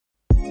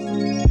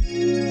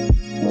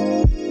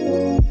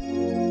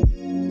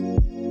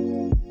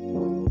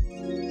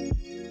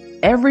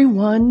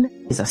Everyone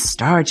is a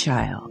star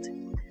child,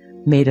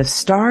 made of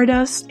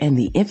stardust and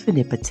the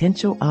infinite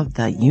potential of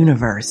the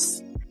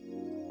universe.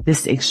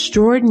 This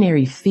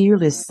extraordinary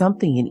fearless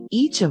something in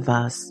each of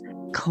us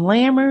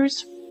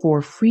clamors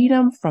for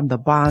freedom from the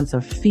bonds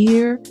of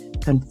fear,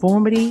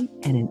 conformity,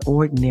 and an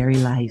ordinary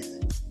life.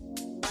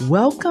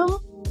 Welcome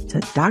to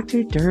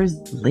Dr. Durrs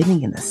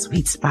Living in the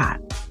Sweet Spot,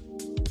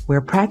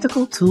 where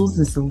practical tools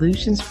and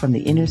solutions from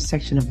the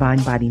intersection of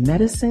mind-body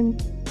medicine,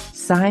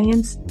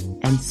 science,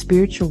 and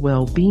spiritual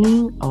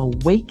well-being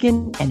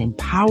awaken and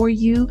empower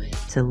you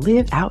to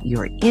live out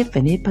your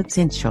infinite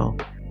potential,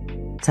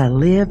 to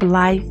live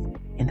life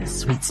in the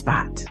sweet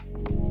spot.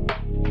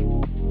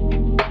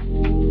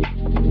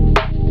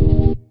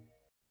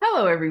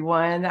 Hello,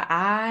 everyone.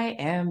 I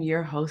am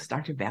your host,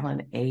 Dr.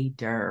 Valen A.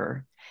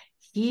 Durr,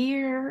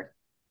 here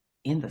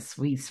in the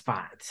sweet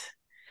spot.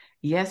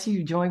 Yes,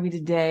 you joined me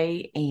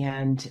today,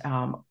 and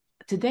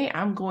today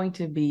I'm going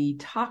to be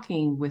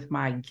talking with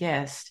my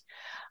guest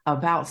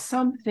about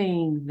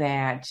something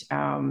that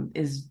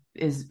is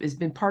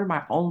been part of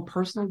my own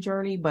personal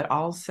journey, but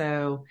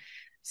also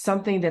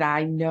something that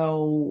I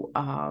know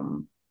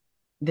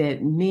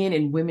that men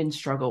and women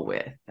struggle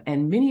with.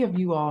 And many of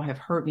you all have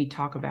heard me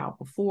talk about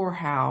before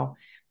how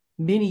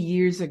many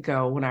years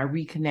ago when I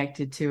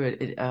reconnected to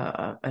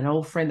an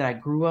old friend that I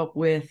grew up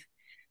with,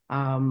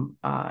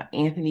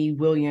 Anthony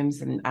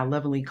Williams, and I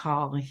lovingly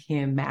call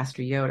him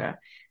Master Yoda.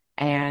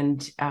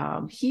 And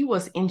he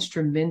was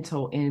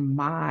instrumental in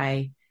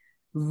my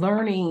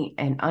learning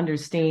and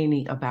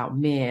understanding about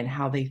men,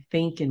 how they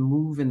think and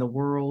move in the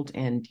world,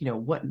 and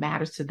what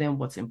matters to them,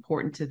 what's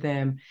important to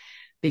them.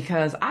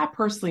 Because I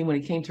personally, when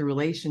it came to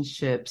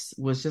relationships,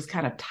 was just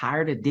kind of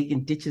tired of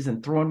digging ditches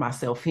and throwing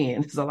myself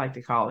in, as I like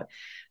to call it.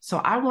 So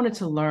I wanted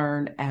to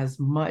learn as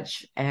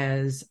much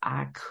as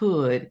I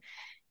could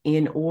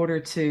in order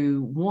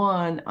to,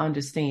 one,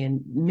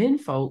 understand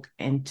menfolk,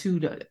 and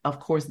two, to, of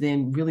course,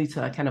 then really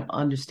to kind of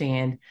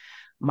understand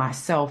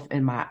myself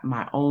and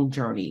my own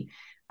journey.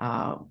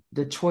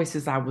 The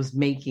choices I was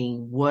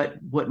making,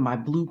 what my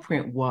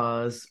blueprint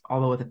was,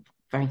 although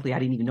frankly, I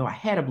didn't even know I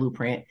had a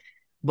blueprint,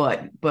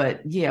 but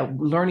yeah,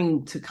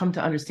 learning to come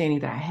to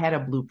understanding that I had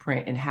a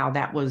blueprint and how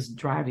that was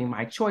driving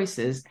my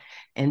choices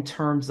in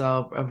terms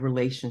of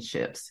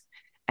relationships.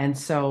 And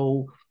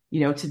so,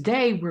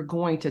 today we're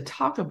going to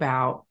talk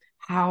about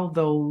how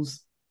those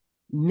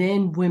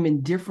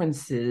men-women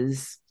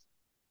differences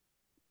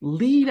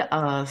lead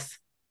us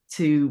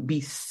to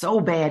be so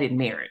bad at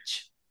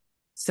marriage.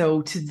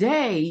 So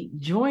today,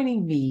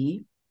 joining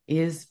me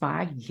is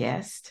my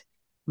guest,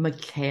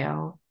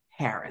 Mikkal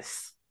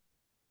Harris.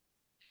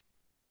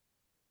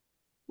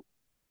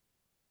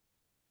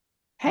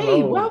 Hey,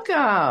 Hello.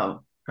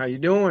 welcome. How you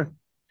doing?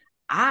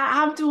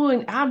 I'm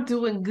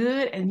doing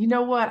good. And you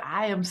know what?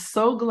 I am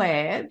so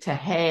glad to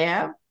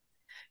have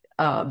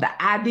the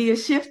idea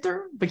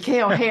shifter,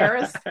 Mikkal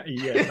Harris,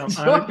 Yes, I'm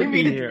honored to join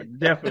be me here.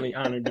 Definitely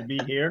honored to be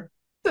here.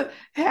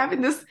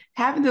 having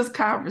this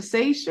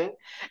conversation.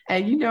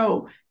 And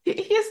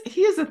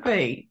here's the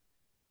thing.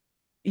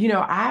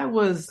 I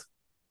was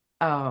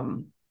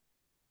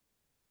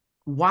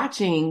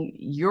watching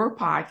your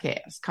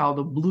podcast called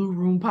the Blue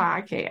Room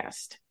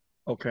Podcast,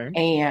 Okay.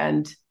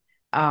 and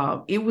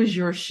it was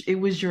your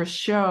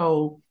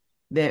show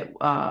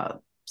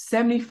that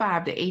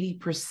 75 to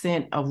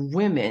 80% of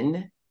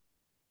women,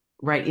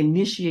 right,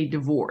 initiate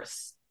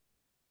divorce,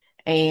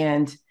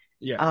 and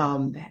Yes.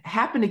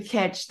 happened to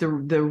catch the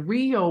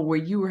reel where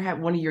you were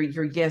one of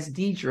your guests,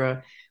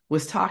 Deidre,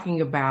 was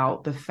talking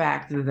about the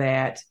fact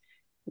that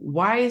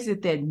why is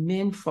it that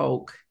men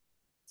folk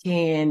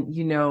can,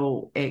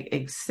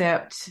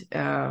 accept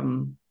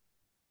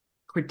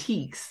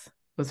critiques,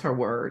 was her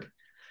word,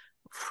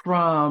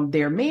 from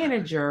their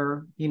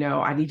manager.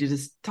 I need you to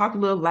talk a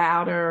little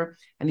louder.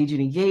 I need you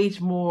to engage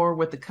more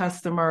with the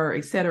customer,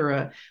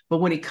 etc. But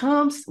when it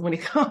comes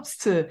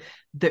to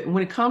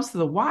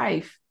the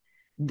wife,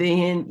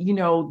 then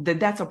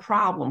that's a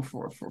problem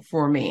for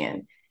a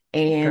man.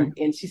 And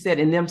Okay. and she said,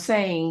 and them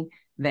saying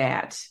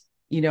that,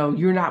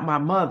 you're not my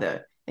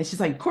mother. And she's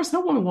like, of course, no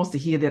woman wants to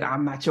hear that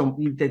I'm not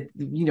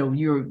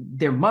you're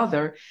their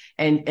mother.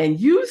 And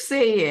you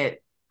said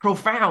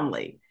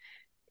profoundly,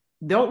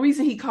 the only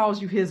reason he calls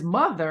you his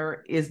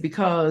mother is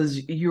because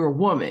you're a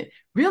woman.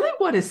 Really,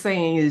 what it's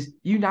saying is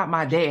you're not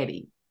my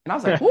daddy. And I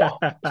was like, whoa.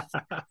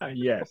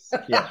 Yes.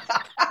 Yes.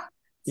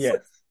 Yes.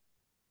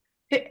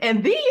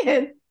 And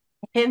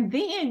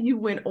then you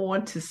went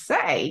on to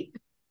say,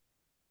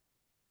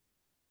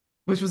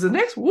 which was the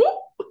next whoop,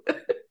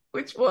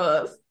 which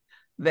was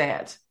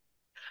that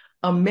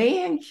a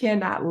man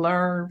cannot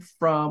learn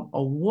from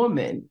a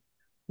woman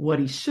what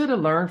he should have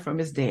learned from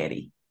his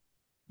daddy.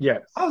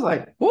 Yes. I was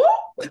like, whoop.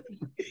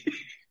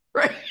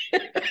 Right.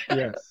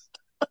 Yes.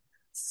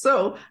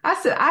 So I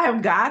said, I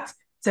have got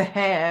to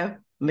have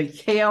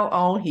Mikkal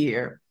on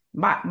here,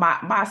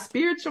 my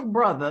spiritual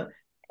brother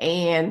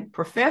and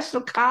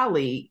professional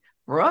colleague,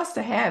 for us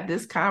to have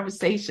this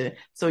conversation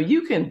so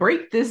you can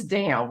break this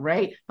down,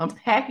 right?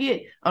 Unpack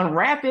it,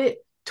 unwrap it,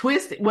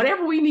 twist it,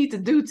 whatever we need to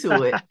do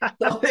to it.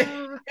 So,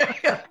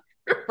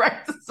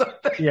 right.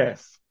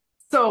 Yes.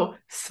 So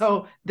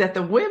that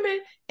the women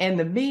and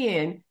the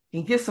men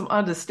can get some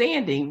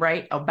understanding,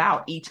 right,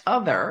 about each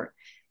other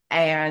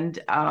and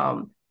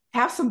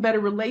have some better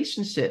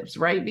relationships,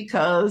 right?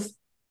 Because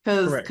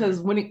Correct.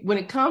 when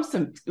it comes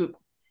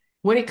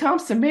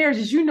to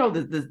marriages, you know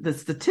the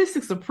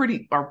statistics are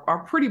pretty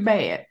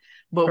bad.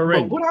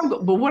 Horrendous.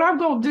 But what I'm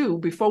gonna do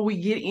before we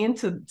get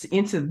into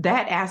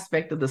that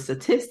aspect of the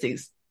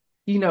statistics,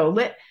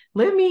 let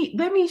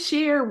me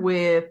share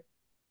with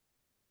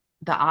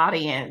the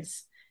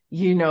audience,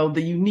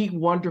 the unique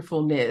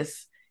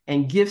wonderfulness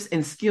and gifts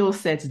and skill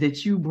sets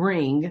that you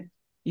bring,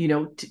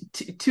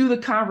 to the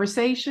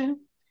conversation.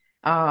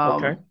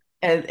 Okay.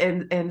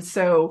 And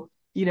so,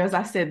 as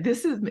I said,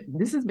 this is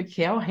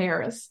Mikkal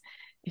Harris.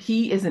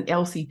 He is an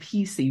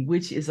LCPC,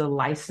 which is a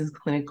licensed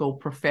clinical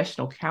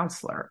professional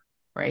counselor,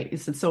 right?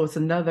 It's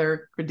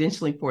another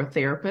credentialing for a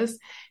therapist.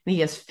 And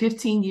he has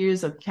 15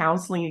 years of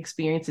counseling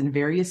experience in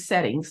various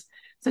settings,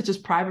 such as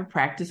private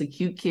practice,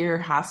 acute care,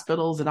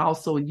 hospitals, and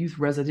also youth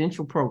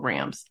residential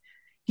programs.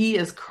 He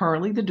is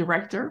currently the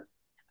director,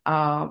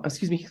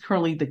 he's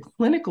currently the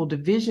clinical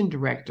division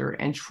director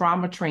and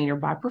trauma trainer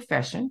by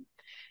profession.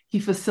 He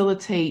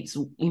facilitates,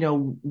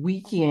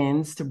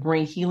 weekends to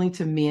bring healing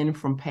to men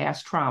from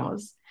past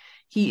traumas.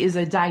 He is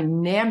a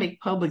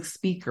dynamic public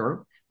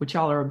speaker, which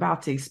y'all are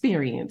about to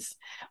experience,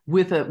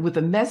 with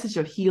a message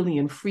of healing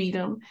and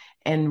freedom,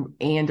 and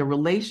a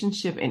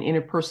relationship and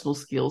interpersonal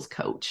skills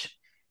coach.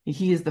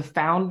 He is the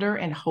founder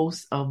and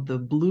host of the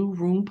Blue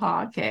Room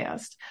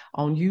podcast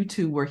on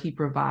YouTube, where he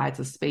provides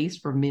a space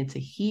for men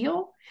to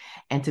heal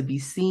and to be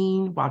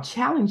seen while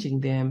challenging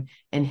them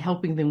and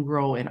helping them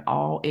grow in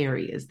all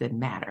areas that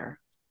matter.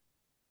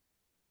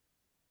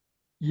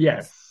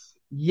 Yes.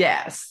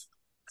 Yes.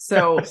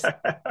 So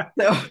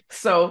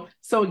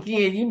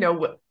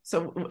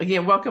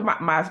again, welcome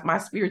my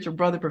spiritual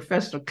brother,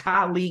 professional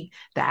colleague,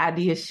 the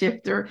idea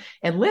shifter,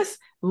 and let's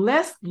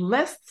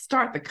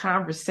start the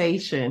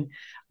conversation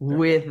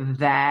with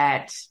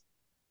that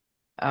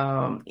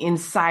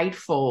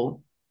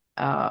insightful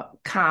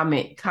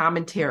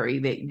commentary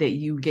that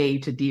you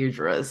gave to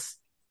Deirdre's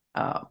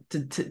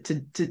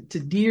to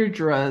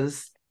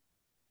Deirdre's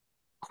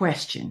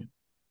question.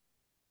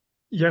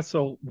 Yeah,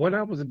 so what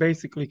I was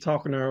basically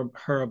talking to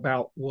her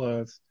about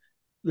was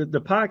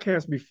the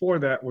podcast before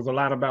that was a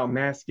lot about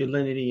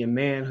masculinity and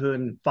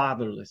manhood and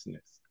fatherlessness.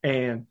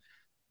 And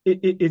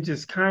it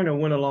just kind of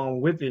went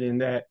along with it, in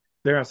that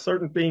there are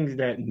certain things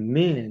that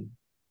men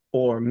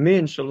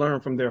should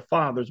learn from their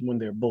fathers when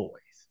they're boys.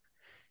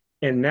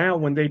 And now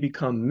when they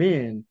become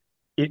men,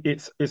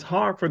 it's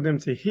hard for them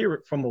to hear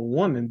it from a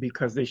woman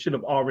because they should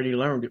have already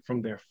learned it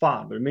from their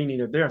father, meaning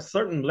that there are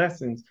certain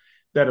lessons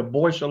that a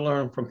boy should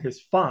learn from his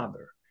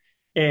father.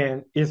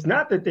 And it's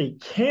not that they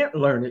can't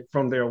learn it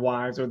from their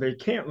wives or they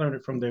can't learn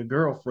it from their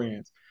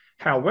girlfriends.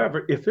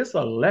 However, if it's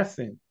a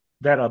lesson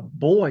that a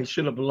boy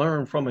should have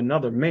learned from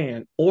another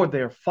man or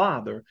their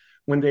father,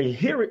 when they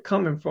hear it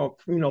coming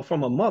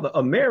from a mother,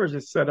 a marriage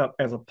is set up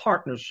as a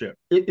partnership.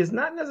 It is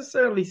not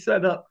necessarily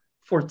set up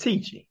for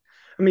teaching.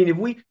 I mean, if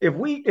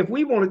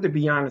we wanted to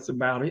be honest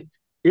about it,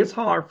 it's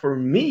hard for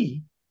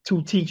me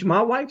to teach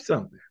my wife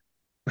something.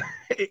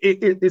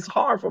 It's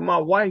hard for my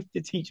wife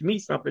to teach me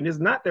something. It's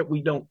not that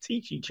we don't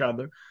teach each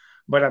other,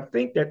 but I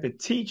think that the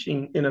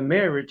teaching in a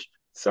marriage,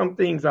 some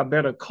things are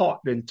better caught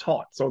than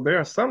taught. So there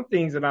are some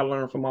things that I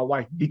learned from my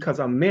wife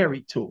because I'm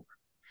married to her.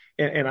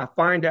 And I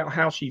find out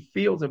how she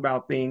feels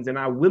about things, and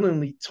I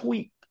willingly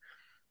tweak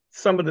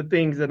some of the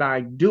things that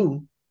I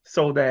do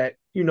so that,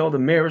 the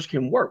marriage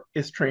can work.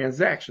 It's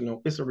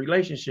transactional. It's a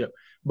relationship.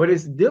 But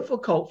it's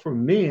difficult for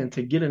men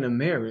to get in a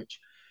marriage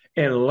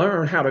and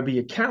learn how to be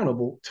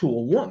accountable to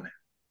a woman.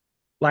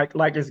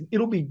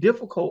 It'll be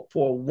difficult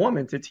for a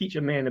woman to teach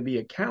a man to be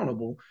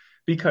accountable,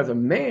 because a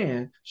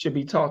man should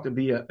be taught to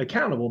be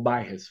accountable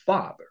by his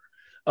father.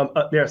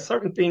 There are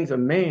certain things a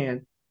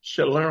man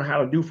should learn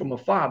how to do from a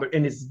father,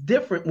 and it's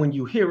different when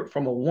you hear it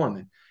from a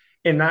woman.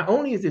 And not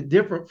only is it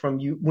different from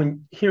you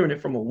when hearing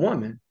it from a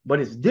woman, but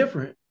it's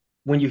different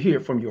when you hear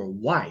it from your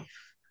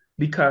wife,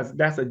 because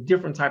that's a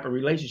different type of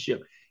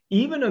relationship.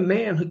 Even a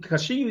man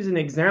because she used an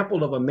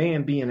example of a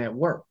man being at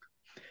work.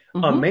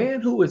 Mm-hmm. A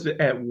man who is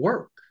at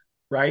work,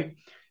 right,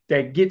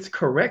 that gets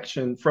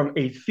correction from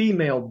a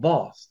female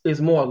boss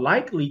is more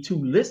likely to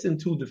listen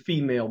to the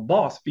female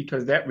boss,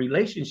 because that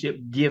relationship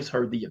gives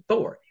her the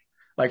authority.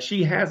 Like,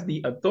 she has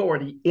the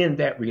authority in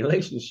that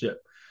relationship.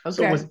 Okay.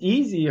 So it's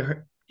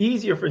easier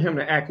for him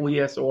to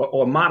acquiesce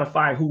or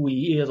modify who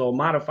he is, or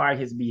modify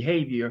his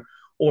behavior,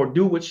 or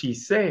do what she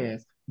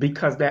says,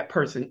 because that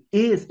person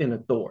is in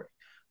authority.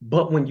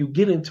 But when you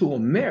get into a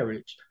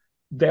marriage,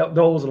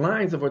 those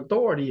lines of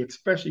authority,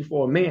 especially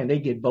for a man, they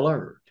get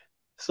blurred.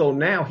 So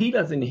now he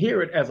doesn't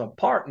hear it as a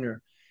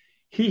partner.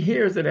 He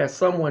hears it as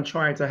someone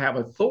trying to have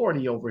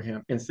authority over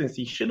him. And since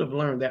he should have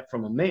learned that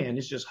from a man,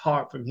 it's just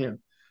hard for him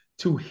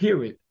to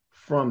hear it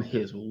from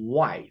his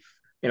wife.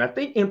 And I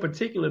think in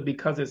particular,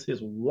 because it's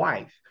his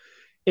wife,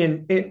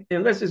 And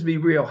let's just be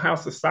real, how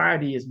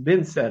society has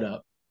been set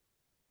up.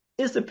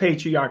 It's a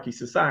patriarchy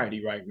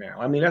society right now.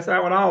 I mean, that's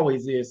how it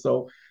always is.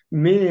 So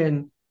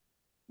men,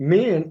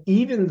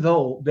 even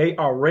though they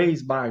are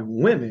raised by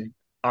women,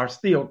 are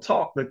still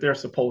taught that they're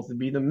supposed to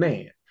be the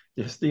man.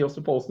 They're still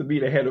supposed to be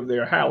the head of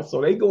their house.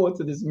 So they go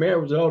into this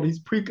marriage with all these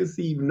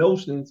preconceived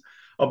notions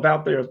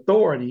about their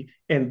authority.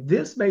 And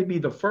this may be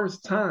the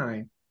first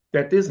time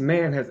that this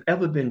man has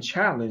ever been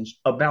challenged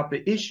about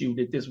the issue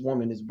that this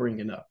woman is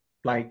bringing up.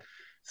 Like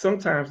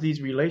sometimes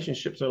these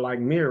relationships are like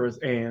mirrors,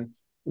 and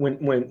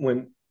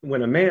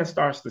when a man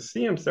starts to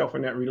see himself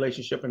in that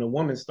relationship and a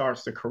woman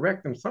starts to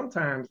correct him,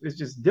 sometimes it's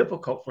just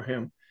difficult for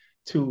him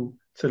to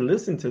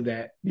listen to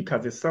that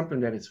because it's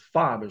something that his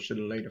father should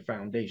have laid a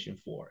foundation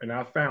for. And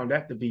I found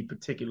that to be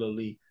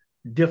particularly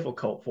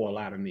difficult for a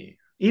lot of men.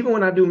 Even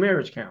when I do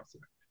marriage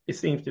counseling, it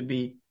seems to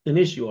be an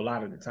issue a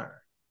lot of the time.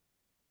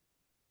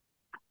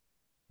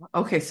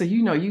 Okay, so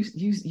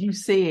you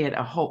said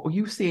a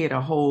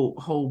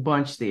whole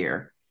bunch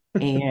there,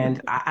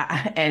 and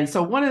and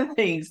so one of the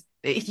things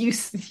that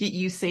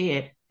you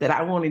said that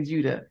I wanted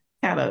you to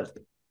kind of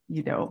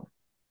you know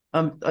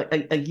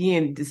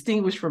again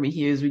distinguish for me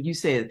here is when you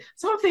said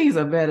some things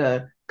are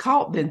better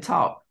caught than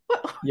taught.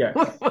 Yes.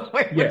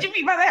 What Yes. do you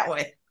mean by that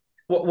way?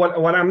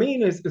 What I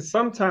mean is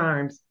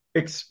sometimes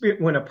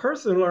when a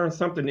person learns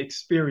something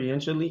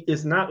experientially,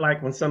 it's not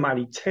like when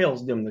somebody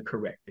tells them to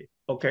correct it.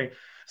 Okay.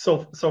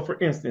 So for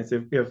instance,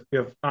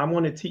 if I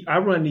want to teach, I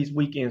run these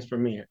weekends for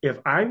men. If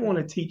I want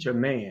to teach a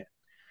man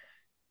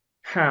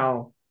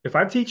if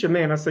I teach a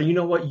man, I say, you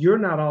know what, you're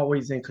not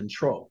always in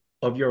control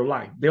of your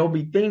life. There'll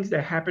be things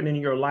that happen in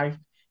your life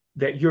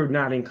that you're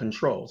not in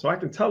control. So I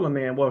can tell a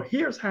man, well,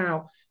 here's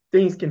how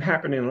things can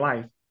happen in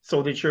life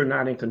so that you're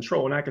not in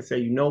control. And I can say,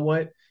 you know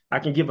what, I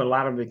can give a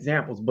lot of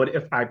examples, but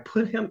if I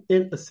put him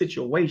in a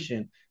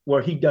situation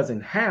where he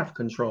doesn't have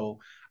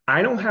control,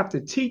 I don't have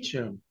to teach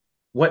him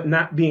what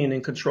not being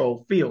in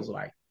control feels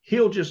like.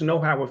 He'll just know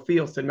how it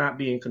feels to not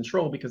be in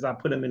control because I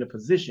put him in a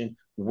position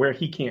where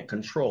he can't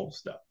control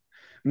stuff.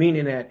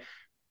 Meaning that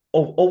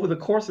over the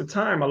course of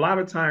time, a lot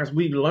of times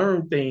we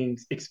learn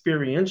things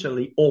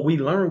experientially or we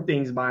learn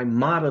things by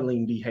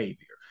modeling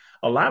behavior.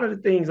 A lot of the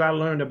things I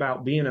learned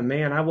about being a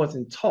man, I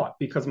wasn't taught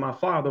because my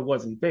father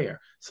wasn't there.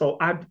 So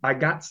I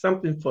got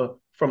something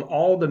from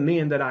all the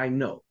men that I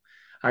know.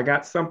 I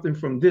got something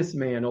from this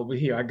man over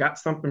here. I got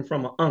something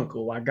from an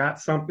uncle. I got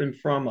something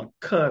from a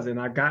cousin.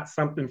 I got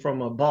something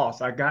from a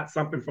boss. I got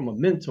something from a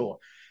mentor.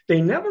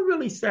 They never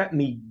really sat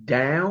me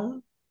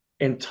down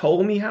and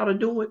told me how to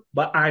do it,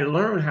 but I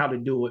learned how to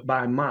do it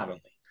by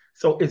modeling.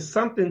 So it's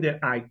something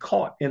that I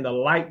caught in the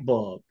light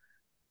bulb.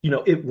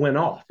 It went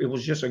off. It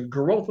was just a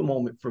growth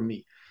moment for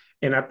me.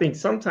 And I think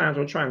sometimes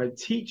we're trying to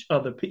teach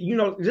other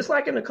people, just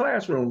like in the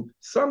classroom,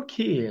 some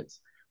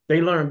kids,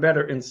 they learn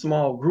better in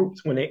small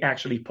groups when they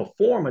actually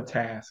perform a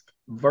task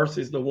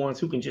versus the ones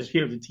who can just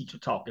hear the teacher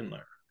talk and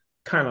learn.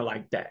 Kind of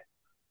like that.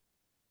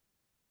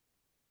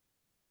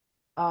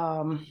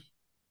 Um,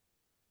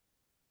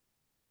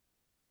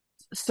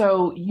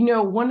 so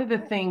one of the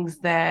things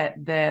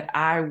that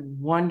I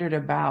wondered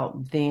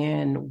about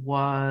then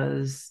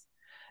was,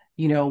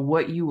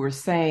 what you were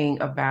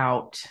saying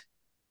about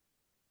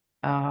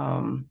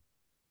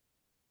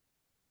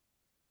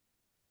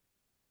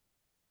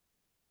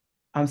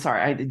I'm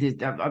sorry,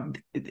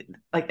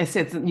 like I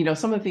said,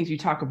 some of the things you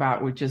talk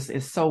about, which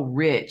is so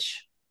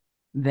rich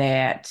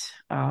that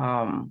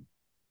um,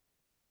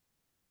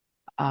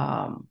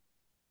 I'm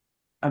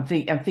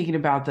thinking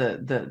about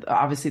the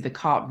obviously the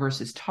caught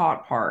versus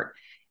taught part,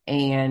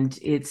 and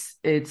it's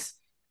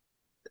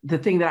the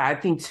thing that I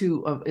think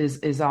too of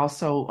is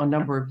also a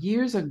number of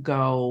years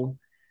ago,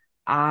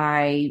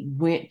 I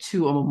went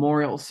to a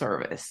memorial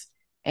service,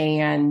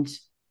 and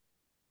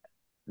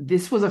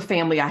this was a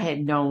family I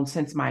had known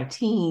since my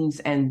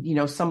teens, and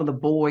some of the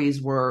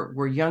boys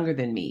were younger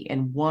than me,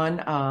 and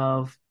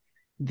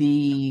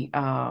the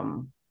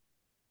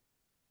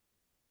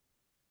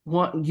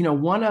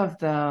one of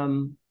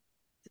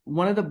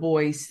the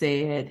boys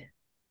said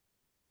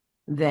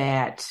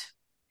that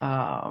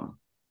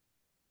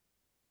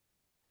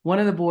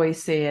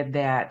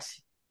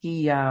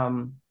he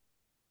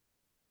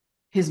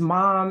his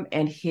mom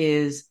and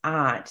his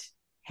aunt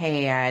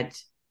had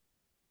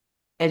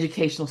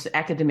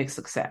academic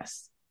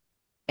success,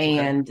 Okay.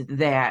 and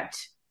that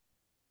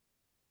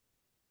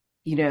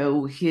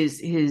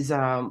his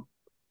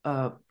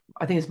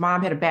I think his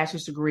mom had a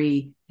bachelor's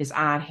degree, his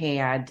aunt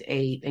had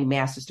a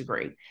master's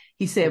degree.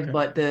 He said, Okay.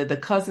 but the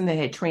cousin that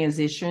had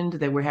transitioned,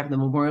 that we're having the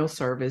memorial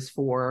service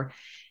for,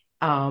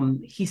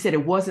 he said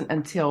it wasn't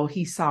until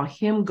he saw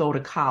him go to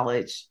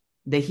college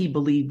that he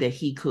believed that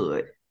he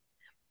could.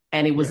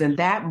 And it was Yes. in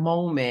that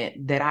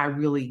moment that I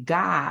really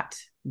got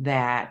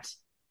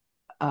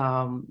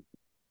um,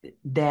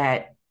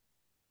 that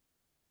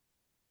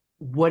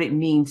what it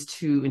means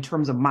to, in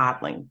terms of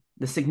modeling,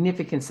 the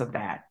significance of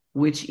that,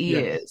 which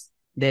Yes. is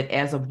that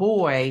as a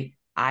boy,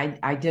 I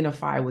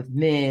identify with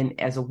men,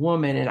 as a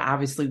woman, and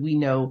obviously we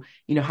know,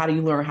 how do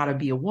you learn how to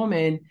be a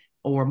woman?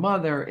 or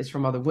mother is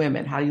from other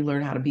women. How you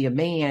learn how to be a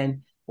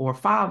man or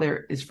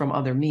father is from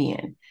other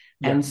men.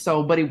 Yeah. And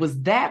so, but it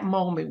was that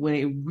moment when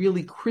it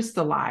really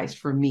crystallized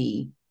for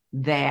me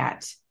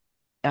that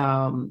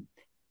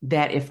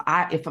that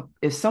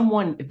if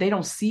someone, if they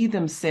don't see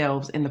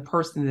themselves in the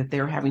person that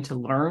they're having to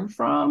learn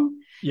from,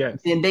 Yes.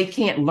 then they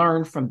can't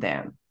learn from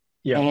them.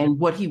 Yeah. And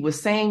what he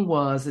was saying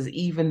is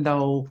even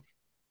though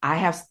I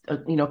have,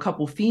 a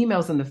couple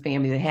females in the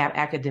family that have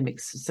academic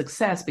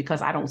success,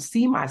 because I don't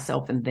see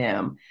myself in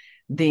them,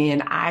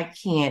 then I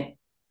can't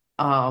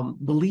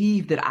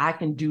believe that I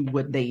can do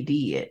what they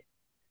did.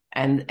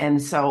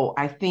 And so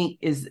I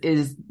think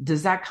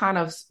does that kind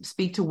of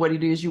speak to what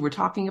it is you were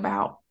talking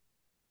about?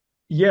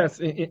 Yes,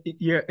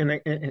 yeah,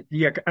 and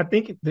yeah, I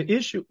think the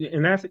issue,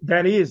 and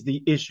that is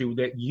the issue,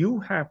 that you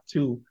have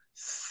to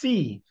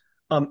see.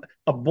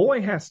 A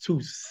boy has to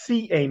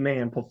see a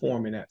man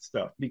performing that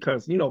stuff,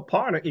 because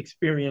part of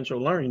experiential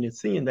learning is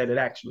seeing that it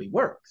actually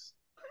works.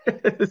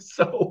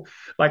 So,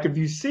 like, if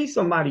you see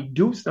somebody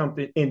do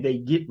something and they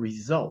get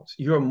results,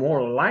 you're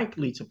more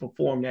likely to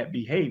perform that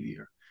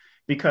behavior,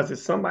 because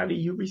it's somebody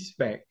you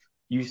respect,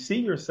 you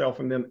see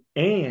yourself in them,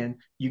 and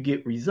you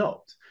get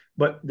results.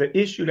 But the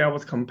issue that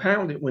was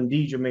compounded when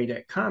Deidre made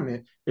that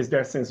comment is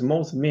that since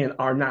most men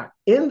are not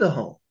in the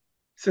home,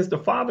 since the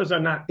fathers are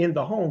not in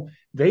the home,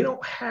 they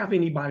don't have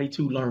anybody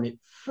to learn it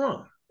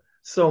from.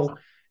 So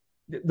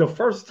the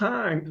first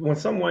time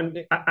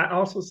when I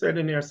also said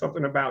in there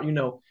something about,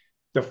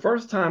 the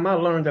first time I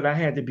learned that I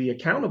had to be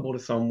accountable to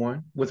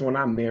someone was when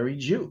I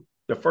married you.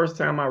 The first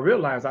time I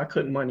realized I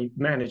couldn't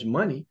manage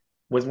money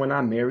was when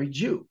I married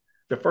you.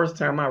 The first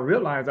time I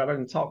realized I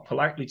didn't talk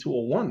politely to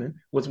a woman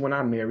was when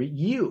I married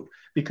you,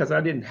 because I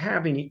didn't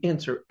have any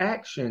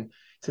interaction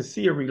to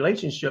see a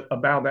relationship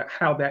about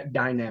how that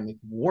dynamic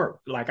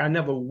worked. Like, I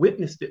never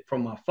witnessed it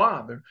from my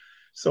father.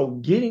 So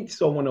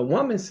when a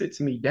woman sits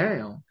me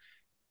down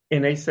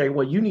and they say,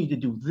 well, you need to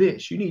do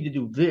this, you need to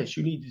do this,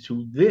 you need to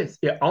do this,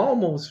 it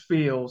almost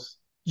feels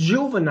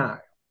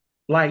juvenile.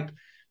 Like,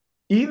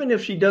 even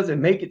if she doesn't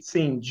make it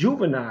seem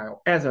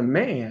juvenile, as a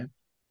man,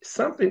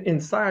 something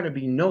inside of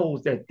me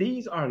knows that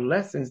these are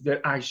lessons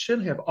that I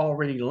should have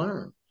already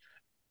learned.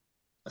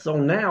 So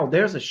now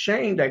there's a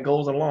shame that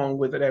goes along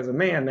with it as a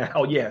man.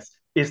 Now, yes,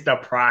 it's the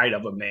pride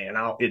of a man,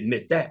 I'll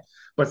admit that.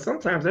 But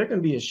sometimes there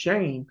can be a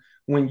shame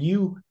when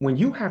you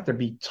have to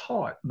be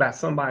taught by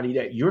somebody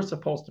that you're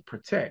supposed to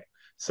protect,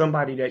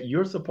 somebody that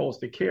you're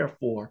supposed to care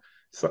for.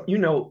 So you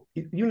know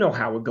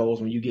how it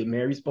goes when you get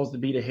married. You're supposed to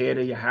be the head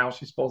of your house.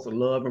 You're supposed to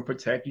love and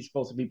protect. You're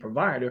supposed to be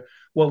provider.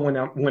 Well, when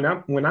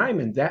I'm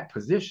in that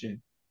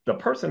position, the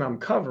person I'm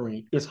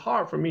covering, it's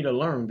hard for me to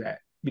learn that,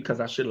 because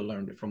I should have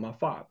learned it from my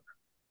father,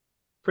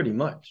 pretty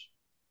much.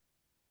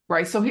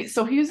 Right. So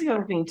here's the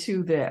other thing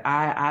too that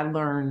I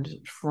learned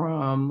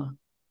from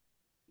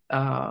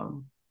my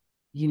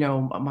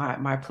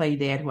play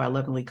dad, who I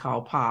lovingly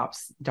call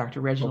Pops,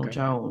 Dr. Reginald Okay.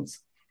 Jones.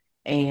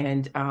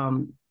 And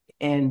I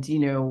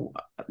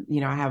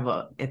have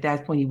at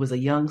that point he was a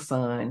young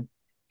son.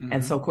 Mm-hmm.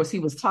 And so of course he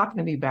was talking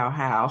to me about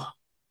how,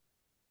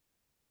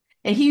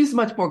 and he used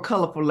much more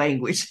colorful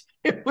language,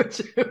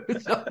 which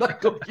I'm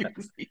not going to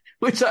use,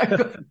 which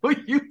I'm going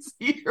to use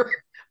here.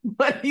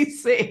 But he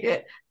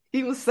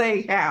was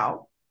saying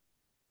how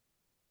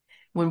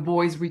when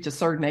boys reach a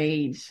certain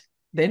age,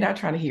 they're not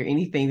trying to hear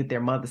anything that their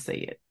mother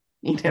said,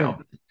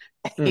 Mm-hmm.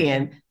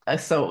 And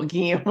so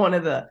again, one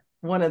of the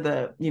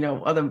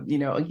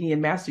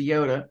again, Master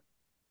Yoda,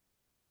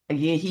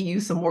 again, he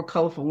used some more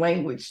colorful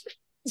language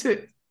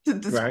to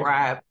describe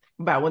Right.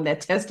 about when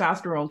that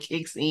testosterone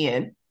kicks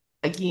in.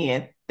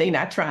 Again, they're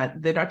not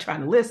trying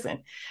to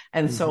listen.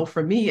 And Mm-hmm. so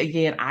for me,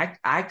 again,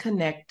 I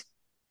connect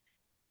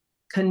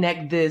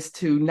this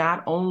to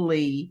not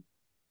only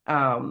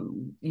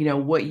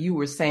what you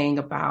were saying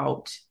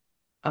about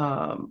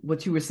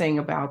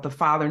the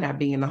father not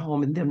being in the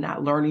home and them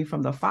not learning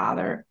from the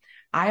father.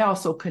 I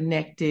also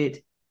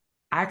connected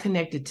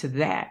to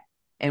that.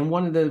 And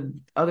one of the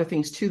other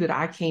things too that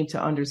I came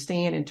to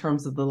understand in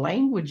terms of the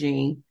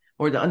languaging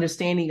or the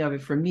understanding of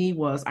it for me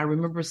was, I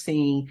remember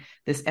seeing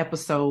this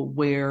episode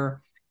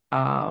where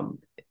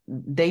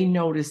they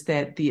noticed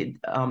that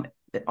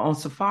on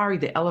safari,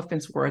 the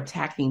elephants were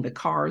attacking the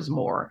cars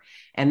more,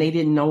 and they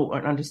didn't know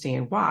or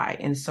understand why.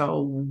 And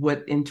so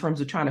in terms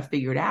of trying to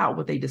figure it out,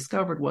 what they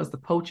discovered was the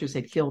poachers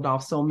had killed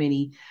off so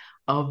many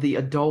of the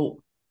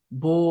adult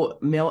bull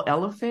male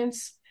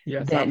elephants,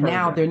 Yes, that I've heard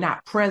now that. they're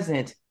not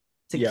present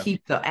to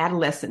keep the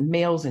adolescent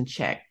males in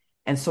check.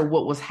 And so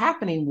what was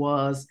happening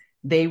was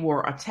they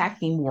were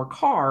attacking more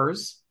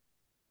cars,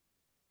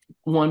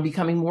 one,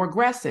 becoming more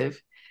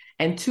aggressive,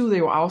 and two,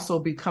 they were also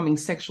becoming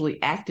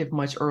sexually active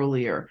much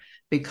earlier,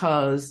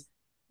 because,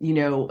 in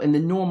the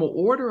normal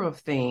order of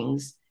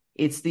things,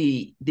 it's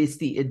the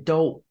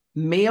adult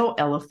male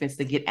elephants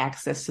that get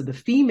access to the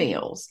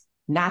females,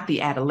 not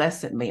the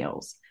adolescent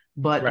males.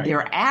 But Right.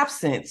 their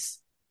absence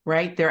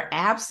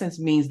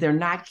means they're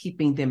not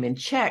keeping them in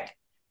check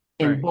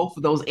in both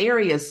of those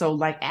areas. So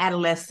like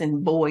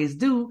adolescent boys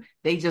do,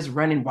 they just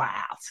running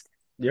wild.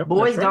 Yep,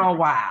 Boys that's right. gone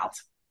wild.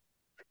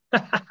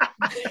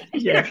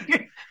 Yes,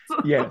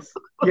 yes,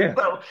 yes,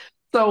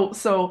 so,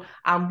 so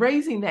I'm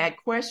raising that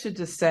question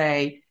to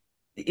say,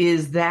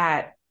 is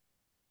that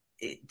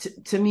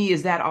to me,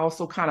 is that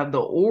also kind of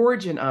the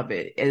origin of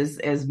it?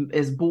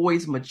 As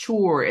boys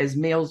mature, as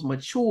males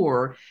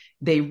mature,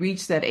 they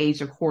reach that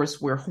age, of course,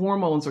 where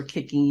hormones are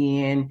kicking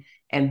in,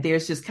 and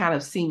there's just kind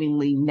of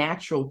seemingly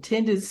natural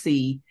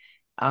tendency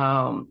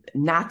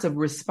not to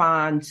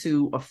respond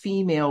to a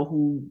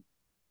female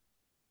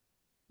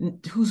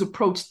whose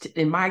approach,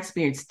 in my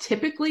experience,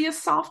 typically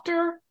is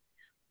softer,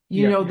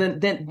 yeah,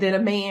 than a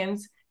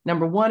man's.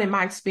 Number one, in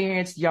my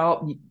experience,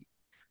 y'all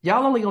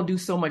only gonna do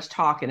so much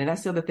talking, and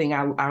that's the other thing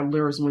I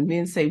learned when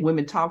men say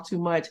women talk too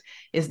much.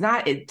 It's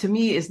not to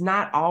me. It's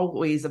not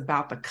always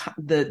about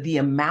the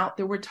amount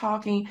that we're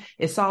talking.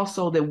 It's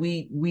also that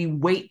we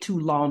wait too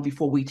long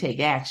before we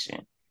take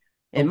action.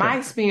 In okay, my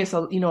experience, a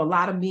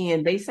lot of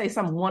men, they say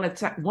something one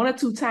or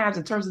two times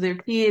in terms of their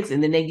kids,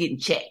 and then they getting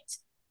checked.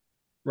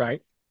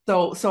 right.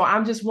 So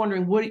I'm just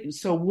wondering what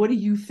do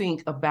you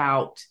think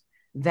about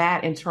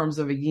that in terms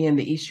of, again,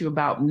 the issue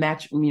about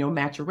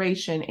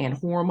maturation and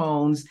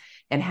hormones,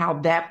 and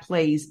how that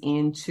plays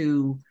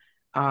into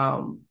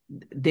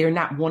they're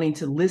not wanting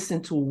to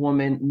listen to a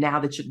woman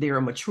now that they're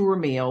a mature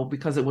male,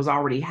 because it was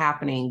already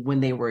happening when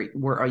they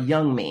were a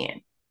young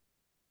man.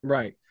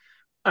 Right.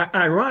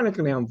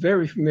 Ironically, I'm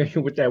very familiar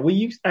with that. We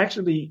use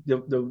actually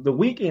the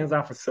weekends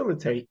I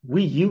facilitate,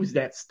 we use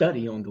that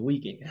study on the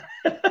weekend.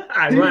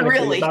 Ironically,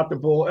 Really? about the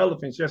bull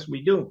elephants, yes,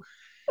 we do.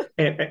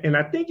 And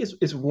I think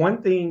it's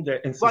one thing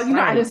that in Well, I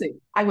society, just say,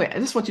 I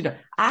just want you to know,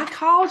 I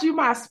called you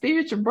my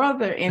spiritual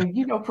brother and,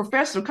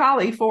 professional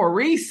colleague for a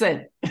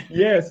reason.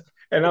 yes,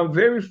 and I'm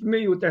very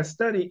familiar with that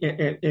study.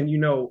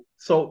 And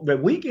so the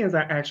weekends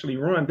I actually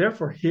run, they're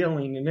for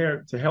healing and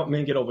they're to help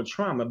men get over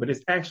trauma, but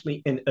it's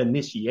actually an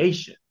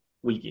initiation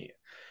weekend.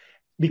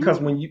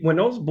 Because when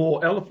those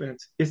bull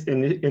elephants, it's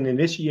an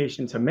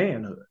initiation to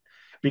manhood.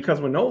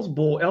 Because when those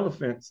bull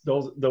elephants,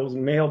 those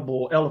male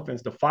bull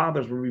elephants, the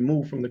fathers were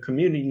removed from the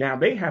community. Now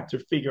they have to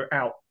figure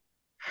out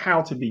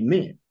how to be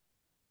men.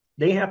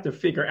 They have to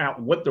figure out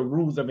what the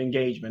rules of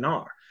engagement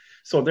are.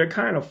 So they're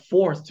kind of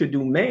forced to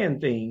do man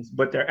things,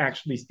 but they're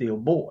actually still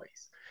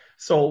boys.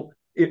 So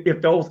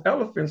if those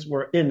elephants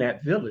were in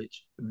that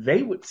village,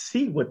 they would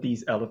see what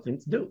these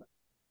elephants do.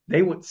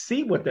 They would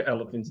see what the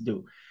elephants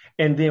do.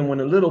 And then when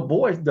the little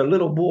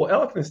bull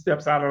elephant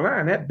steps out of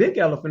line, that big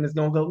elephant is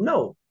going to go,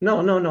 no,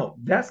 no, no, no.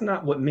 That's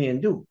not what men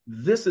do.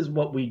 This is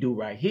what we do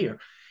right here.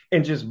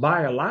 And just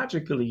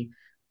biologically,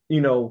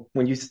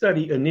 when you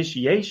study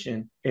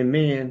initiation in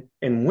men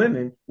and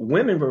women,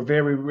 they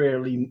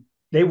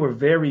were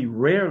very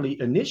rarely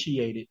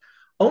initiated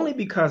only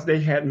because they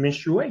had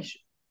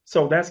menstruation.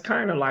 So that's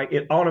kind of like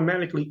it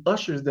automatically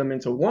ushers them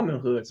into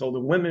womanhood. So the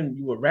women,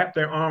 you would wrap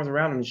their arms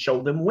around them and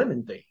show them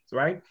women things,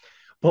 right?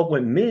 But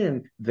with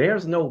men,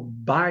 there's no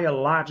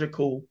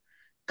biological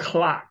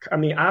clock. I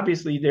mean,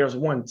 obviously there's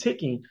one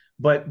ticking,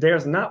 but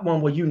there's not one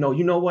where you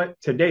know what?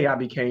 Today I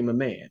became a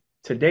man.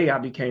 Today I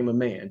became a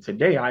man.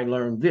 Today I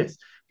learned this.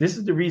 This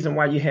is the reason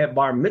why you had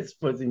bar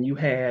mitzvahs and you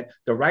had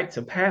the rites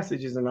of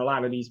passages in a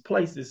lot of these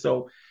places.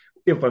 So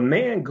if a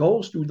man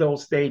goes through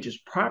those stages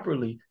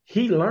properly,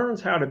 he learns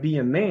how to be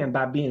a man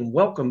by being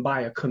welcomed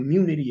by a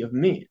community of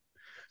men.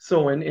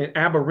 So in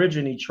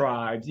Aborigine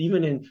tribes,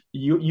 even in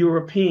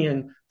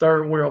European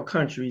third world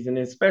countries, and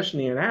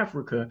especially in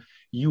Africa,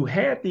 you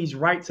had these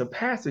rites of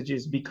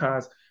passages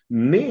because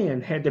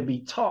men had to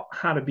be taught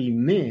how to be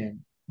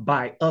men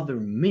by other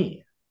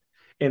men.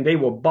 And they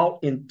were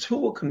brought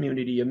into a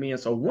community of men.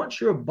 So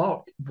once you're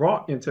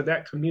brought into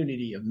that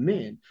community of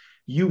men,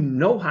 you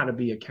know how to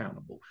be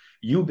accountable.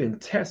 You've been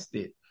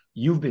tested.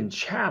 You've been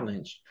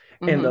challenged.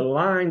 And the Mm-hmm.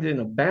 lines and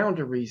the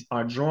boundaries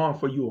are drawn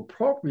for you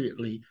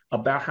appropriately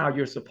about how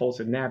you're supposed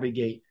to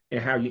navigate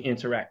and how you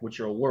interact with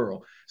your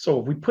world. So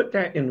if we put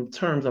that in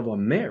terms of a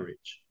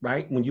marriage,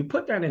 right? When you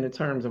put that in the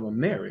terms of a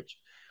marriage,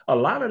 a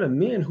lot of the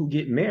men who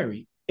get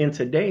married in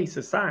today's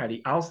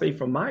society, I'll say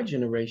for my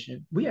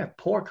generation, we have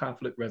poor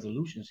conflict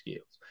resolution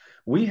skills.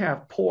 We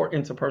have poor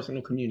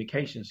interpersonal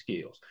communication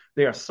skills.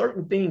 There are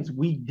certain things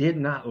we did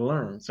not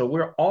learn. So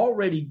we're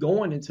already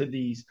going into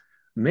these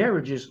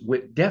marriages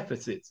with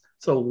deficits.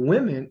 So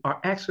women are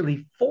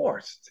actually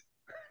forced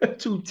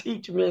to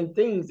teach men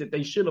things that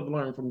they should have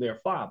learned from their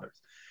fathers.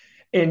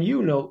 And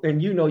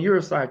you're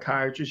a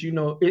psychiatrist.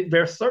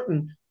 There's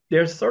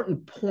certain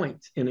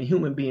points in a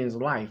human being's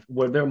life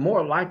where they're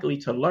more likely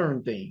to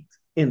learn things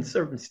in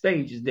certain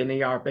stages than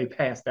they are if they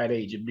pass that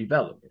age of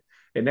development.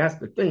 And that's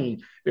the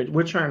thing that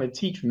we're trying to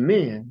teach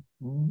men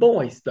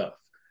boy stuff.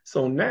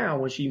 So now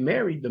when she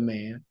married the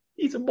man,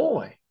 he's a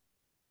boy.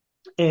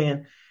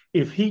 And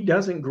if he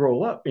doesn't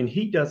grow up and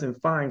he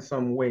doesn't find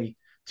some way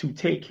to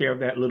take care of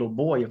that little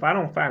boy, if I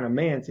don't find a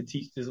man to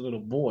teach this little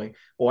boy,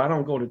 or I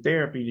don't go to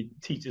therapy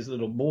to teach this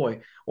little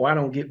boy, or I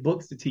don't get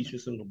books to teach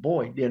this little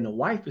boy, then the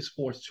wife is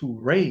forced to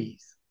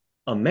raise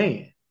a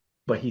man,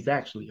 but he's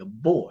actually a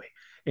boy.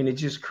 And it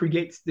just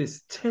creates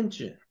this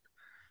tension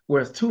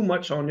where it's too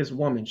much on this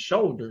woman's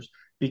shoulders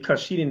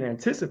because she didn't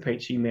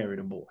anticipate she married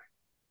a boy.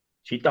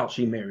 She thought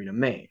she married a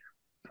man.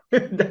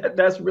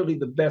 That's really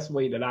the best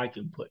way that I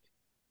can put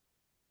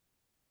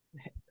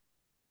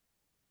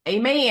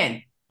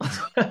Amen.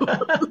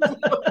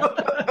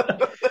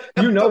 it.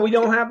 You know, we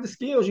don't have the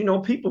skills. You know,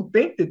 people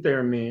think that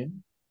they're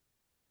men,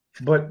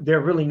 but they're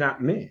really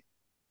not men.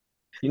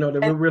 You know,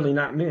 that we're and really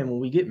not men when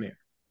we get married.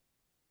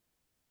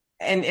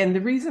 and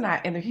the reason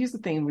here's the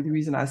thing with the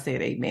reason I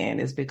said amen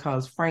is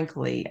because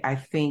frankly, I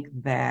think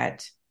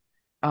that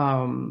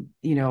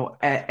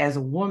as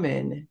a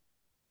woman,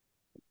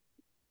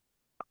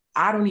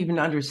 I don't even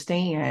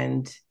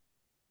understand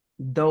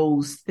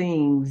those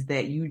things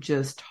that you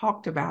just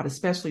talked about,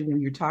 especially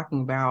when you're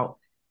talking about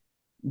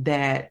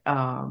that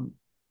a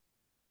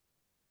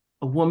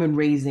woman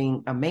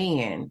raising a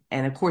man.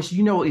 And of course,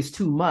 it's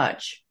too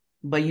much,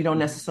 but you don't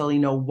necessarily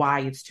know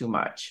why it's too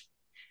much.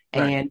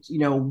 Right. And,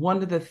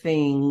 one of the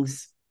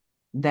things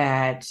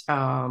that,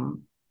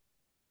 I'm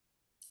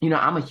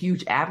a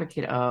huge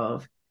advocate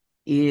of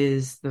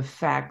is the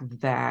fact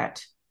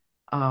that,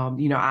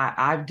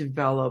 I've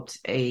developed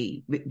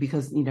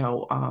because,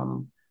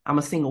 I'm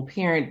a single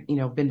parent,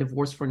 been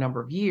divorced for a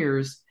number of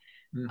years.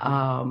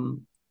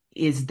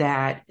 Is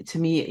that to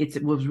me,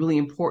 it was really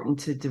important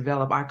to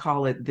develop, I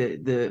call it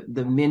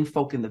the men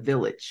folk in the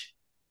village,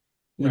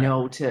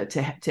 Right.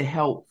 to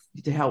help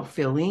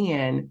fill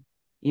in,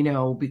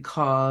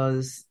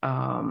 because,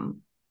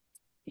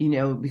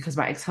 because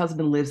my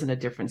ex-husband lives in a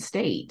different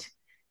state.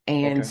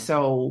 And Okay.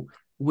 so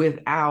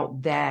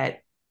without that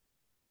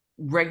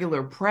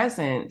regular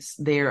presence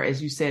there,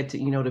 as you said,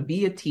 to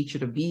be a teacher,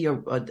 to be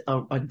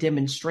a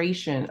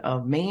demonstration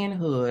of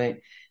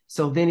manhood.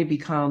 So then it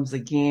becomes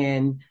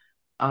again,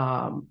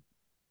 I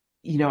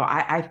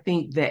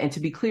think that, and to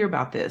be clear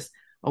about this,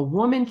 a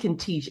woman can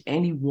teach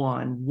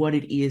anyone what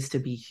it is to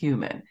be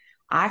human.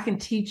 I can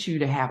teach you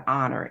to have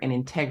honor and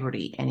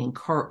integrity and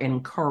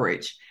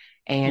encourage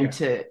and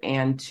Yes.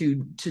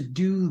 to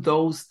do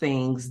those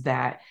things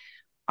that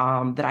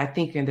I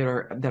think and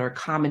that are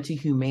common to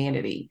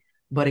humanity.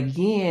 But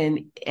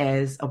again,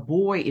 as a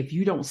boy, if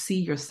you don't see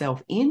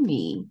yourself in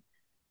me,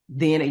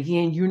 then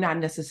again, you're not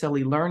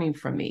necessarily learning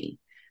from me.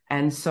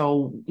 And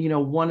so,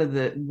 one of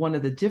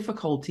the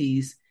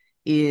difficulties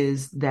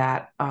is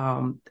that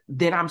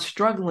then I'm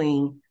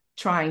struggling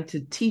trying to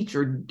teach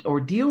or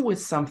deal with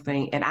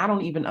something, and I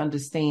don't even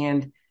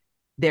understand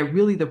that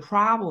really the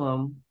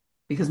problem,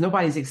 because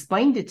nobody's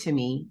explained it to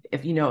me.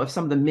 If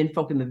some of the men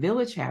folk in the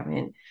village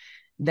haven't,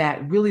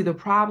 that really the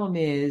problem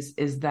is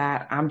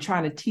that I'm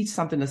trying to teach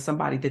something to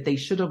somebody that they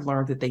should have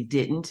learned that they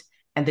didn't,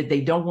 and that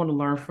they don't want to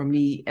learn from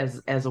me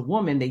as a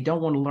woman. They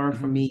don't want to learn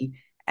from me,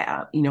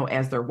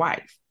 as their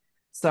wife.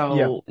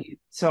 Yeah.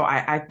 So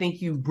I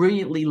think you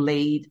brilliantly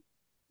laid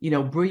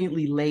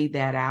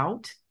that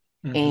out.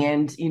 hmm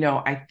And,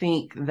 I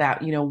think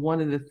that,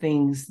 one of the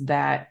things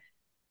that,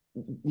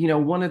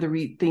 one of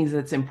the things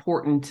that's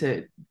important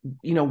to,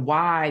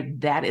 why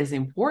that is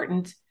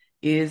important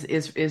is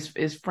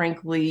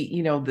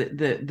frankly,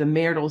 the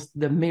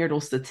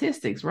marital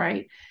statistics,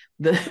 right?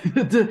 The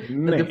the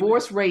Man.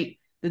 divorce rate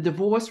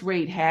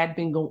has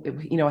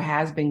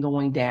been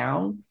going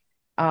down,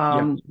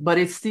 Yeah. but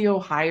it's still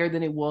higher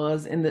than it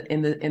was in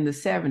the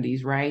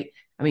 70s, right?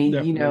 I mean,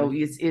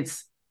 Definitely.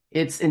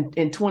 it's in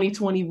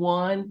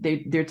 2021,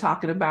 they're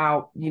talking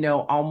about,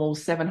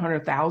 almost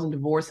 700,000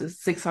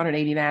 divorces,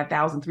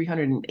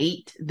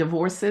 689,308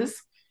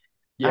 divorces.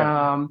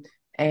 Yeah. Um,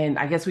 and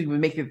I guess we would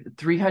make it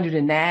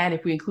 309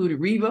 if we included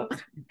Reba.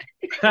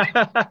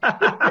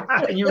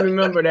 You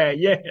remember that?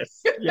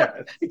 Yes. Yes.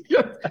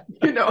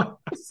 you know,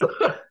 so,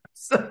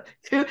 so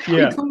Yeah.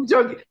 Yeah.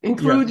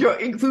 include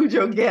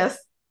your guest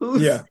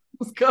who's Yeah.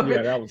 coming,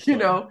 Yeah. That was funny.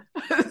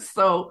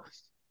 so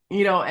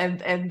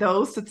and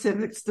those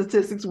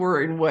statistics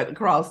were in what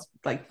across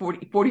like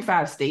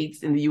 45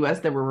 states in the US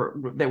that were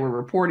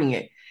reporting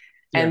it.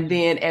 Yeah. And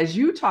then as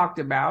you talked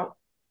about,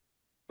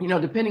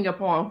 depending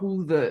upon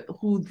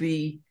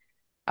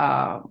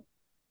uh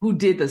who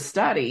did the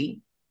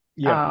study,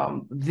 Yeah.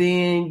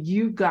 then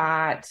you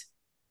got,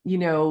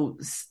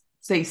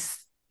 say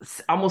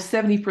almost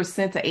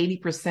 70% to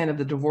 80% of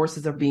the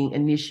divorces are being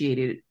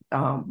initiated,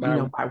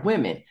 By by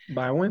women,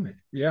 by women.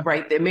 Yeah.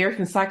 right? The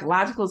American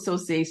Psychological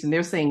Association,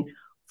 they're saying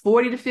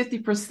 40 to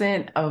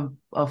 50% of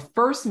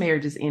first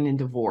marriages end in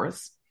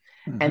divorce.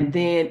 And hmm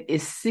then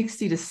it's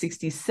 60 to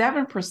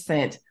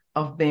 67%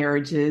 of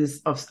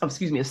marriages, of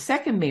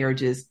second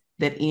marriages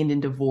that end in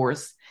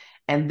divorce.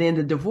 And then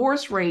the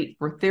divorce rate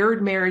for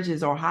third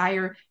marriages or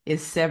higher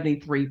is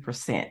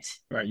 73%.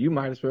 Right. You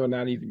might as well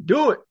not even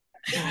do it.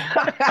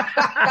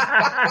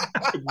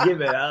 Give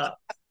it up.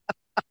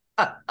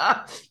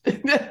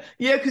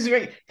 Yeah, because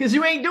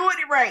you ain't doing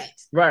it right.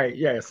 Right.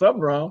 Yeah.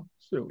 Something wrong.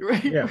 Shoot.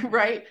 Yeah.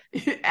 Right.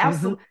 hmm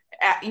Absolutely.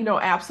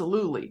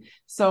 Absolutely.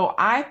 So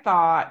I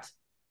thought,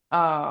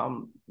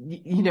 that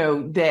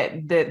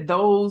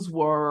those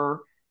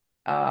were,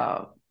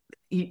 uh,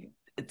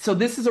 so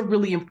this is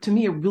to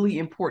me, a really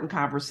important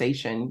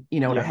conversation, to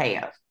Yeah.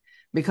 have,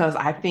 because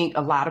I think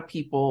a lot of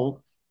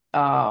people,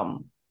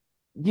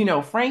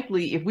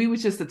 frankly, if we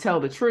was just to tell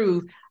the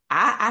truth,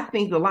 I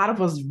think a lot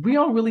of us, we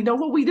don't really know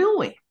what we're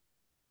doing,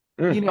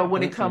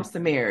 when it Mm. comes to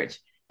marriage.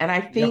 And I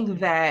Yep. think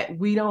that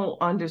we don't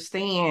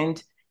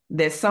understand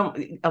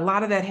that a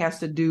lot of that has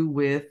to do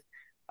with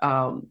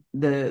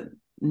the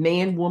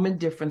man woman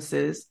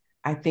differences.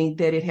 I think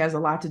that it has a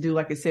lot to do,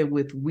 like I said,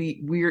 with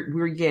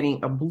we're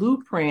getting a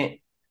blueprint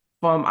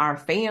from our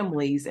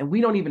families, and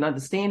we don't even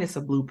understand it's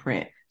a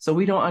blueprint. So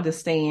we don't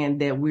understand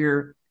that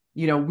we're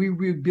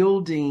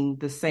rebuilding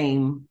the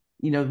same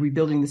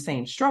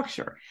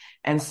structure.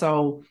 And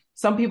so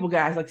some people,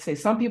 guys, like I say,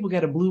 some people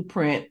get a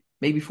blueprint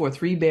maybe for a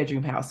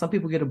 3-bedroom house. Some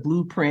people get a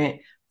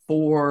blueprint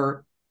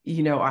for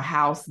a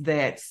house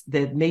that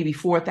maybe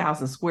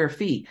 4,000 square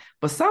feet.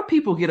 But some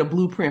people get a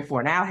blueprint for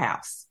an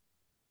outhouse.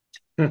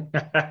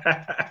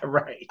 Right.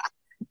 Right.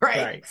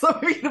 Right. So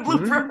we get a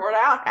blueprint Mm-hmm. for an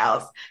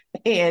outhouse.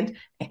 And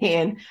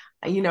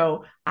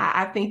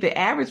I think the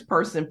average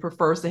person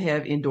prefers to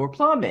have indoor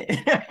plumbing.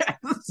 Yeah.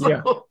 So,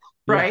 Yeah.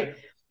 right.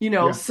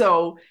 Yeah.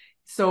 So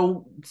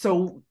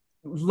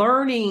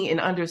learning and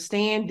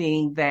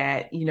understanding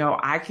that,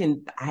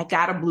 I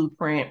got a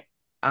blueprint.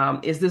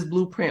 Is this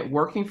blueprint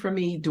working for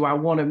me? Do I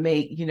want to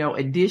make,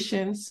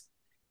 additions?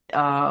 Do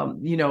I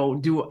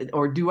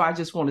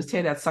just want to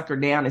tear that sucker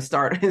down and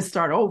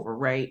start over,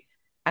 right?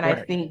 And I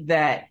Right. think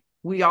that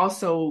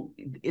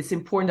it's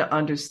important to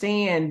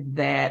understand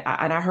that,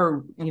 and I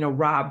heard,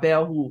 Rob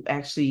Bell, who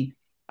actually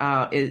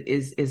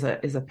is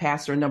a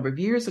pastor a number of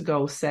years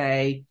ago,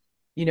 say,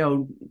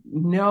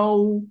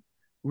 no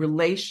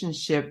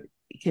relationship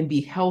can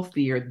be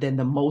healthier than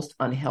the most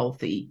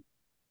unhealthy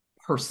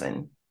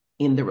person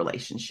in the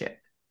relationship,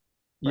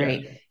 Yeah.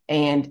 right?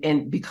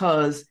 And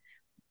because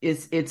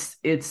it's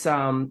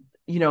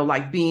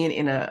like being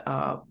in the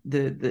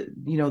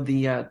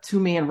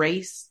 2-man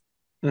race,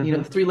 the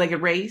Mm-hmm.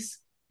 3-legged race,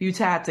 you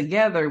tied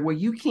together where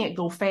you can't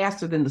go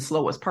faster than the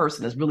slowest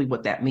person is really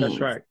what that That's means.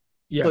 right.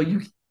 So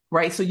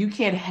Yeah. you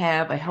can't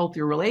have a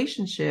healthier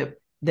relationship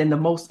than the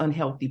most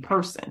unhealthy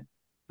person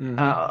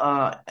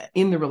Mm-hmm.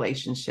 in the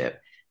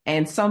relationship.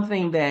 And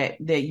something that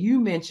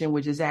you mentioned,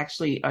 which is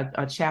actually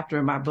a chapter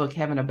in my book,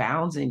 Heaven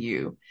Abounds in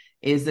You,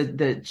 is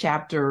the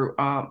chapter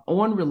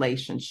on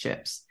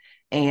relationships.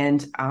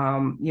 And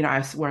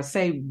where I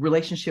say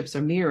relationships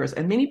are mirrors,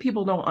 and many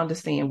people don't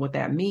understand what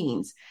that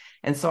means.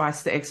 And so I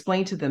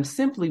explain to them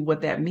simply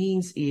what that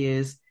means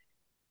is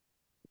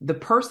the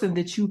person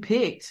that you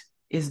picked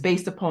is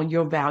based upon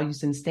your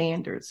values and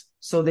standards.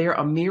 So they're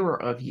a mirror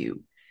of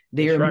you.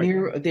 That's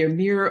right. They're a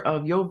mirror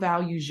of your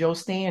values, your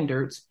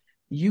standards.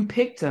 You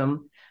picked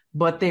them,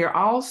 but they're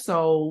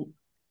also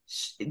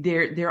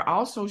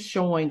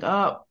showing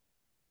up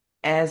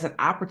as an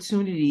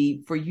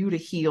opportunity for you to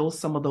heal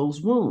some of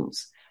those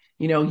wounds.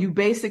 You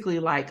basically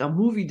like a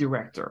movie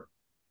director.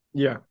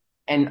 Yeah.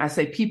 And I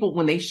say people,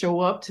 when they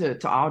show up to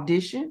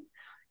audition,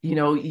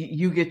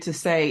 you get to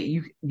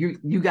say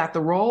you got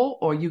the role,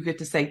 or you get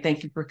to say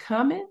thank you for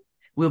coming.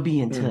 We'll be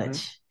in Mm-hmm.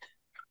 touch,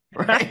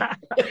 right?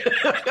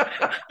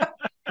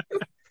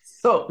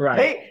 So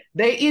Right.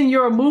 they in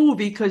your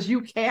movie because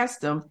you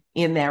cast them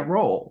in that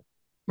role,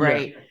 Yeah.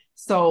 right?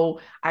 So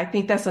I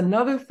think that's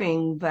another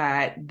thing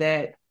that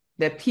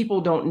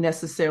people don't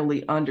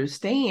necessarily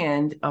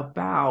understand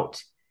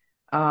about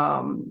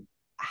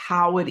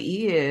how it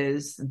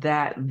is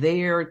that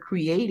they're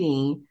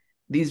creating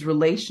these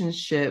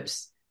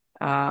relationships,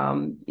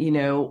 or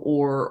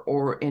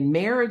in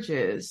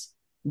marriages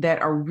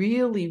that are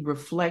really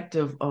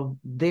reflective of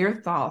their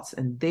thoughts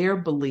and their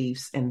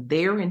beliefs and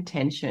their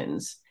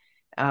intentions.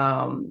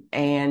 Again,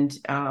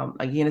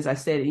 as I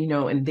said,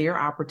 and their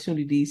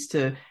opportunities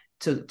to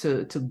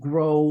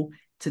grow,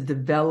 to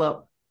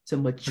develop, to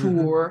Mm-hmm.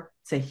 mature,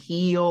 to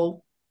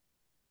heal,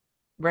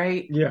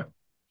 right? Yeah.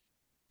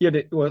 Yeah.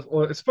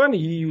 Well, it's funny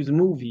you use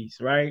movies,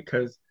 right?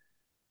 Because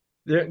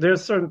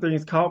there's certain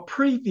things called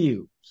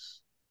previews,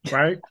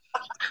 right?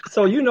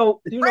 So the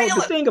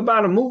Trailer. thing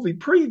about a movie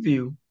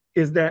preview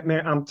is that,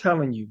 man, I'm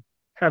telling you,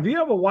 have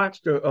you ever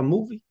watched a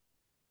movie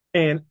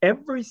and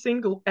every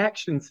single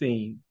action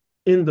scene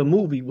in the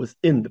movie was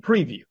in the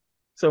preview?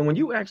 So when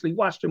you actually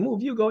watch the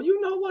movie, you go, you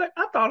know what?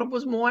 I thought it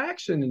was more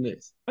action than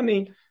this. I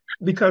mean,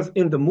 because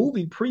in the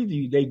movie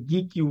preview, they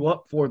geek you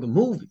up for the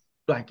movie.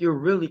 Like you're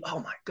really, oh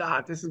my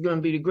God, this is going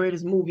to be the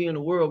greatest movie in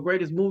the world,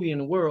 greatest movie in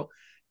the world.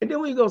 And then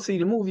when you go see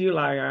the movie, you're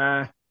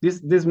like,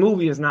 this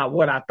movie is not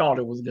what I thought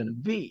it was going to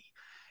be.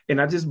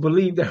 And I just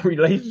believe that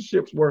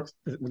relationships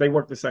they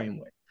work the same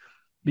way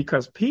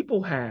because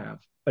people have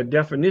a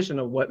definition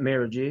of what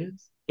marriage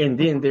is, and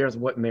then there's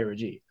what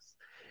marriage is.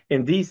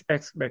 And these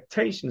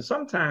expectations,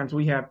 sometimes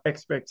we have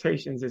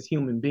expectations as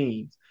human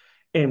beings,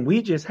 and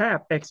we just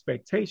have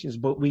expectations,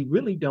 but we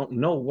really don't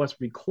know what's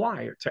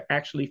required to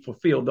actually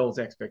fulfill those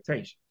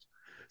expectations.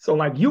 So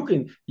like you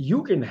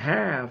can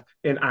have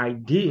an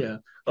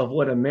idea of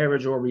what a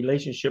marriage or a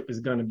relationship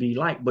is going to be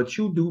like, but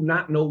you do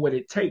not know what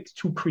it takes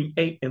to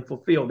create and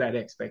fulfill that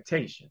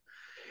expectation.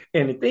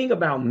 And the thing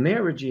about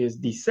marriage is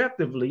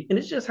deceptively, and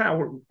it's just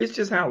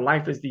how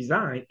life is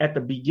designed. At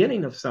the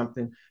beginning of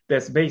something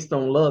that's based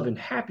on love and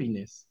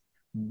happiness,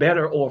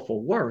 better or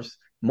for worse,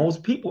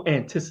 most people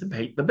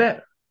anticipate the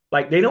better.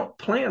 Like they don't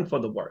plan for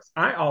the worst.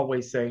 I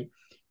always say,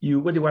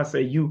 what do I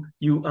say?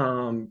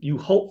 You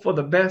hope for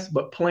the best,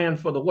 but plan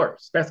for the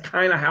worst. That's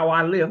kind of how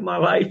I live my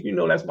life.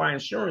 That's why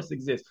insurance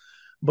exists.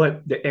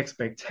 But the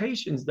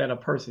expectations that a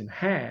person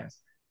has,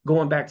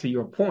 going back to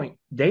your point,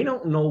 they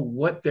don't know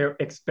what their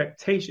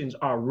expectations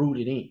are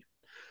rooted in.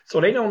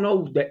 So they don't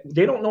know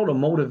the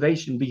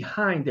motivation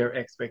behind their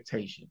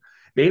expectation.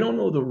 They don't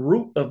know the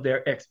root of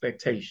their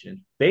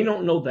expectation. They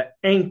don't know the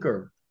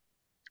anchor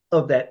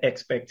of that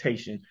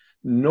expectation,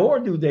 nor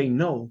do they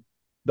know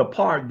the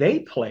part they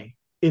play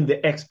in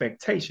the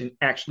expectation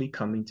actually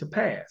coming to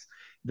pass.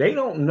 They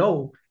don't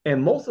know,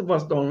 and most of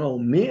us don't know,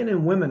 men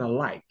and women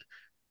alike,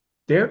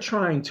 they're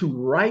trying to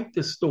write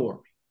the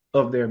story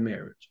of their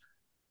marriage.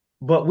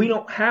 But we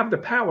don't have the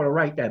power to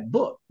write that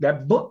book.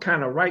 That book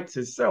kind of writes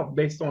itself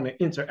based on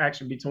the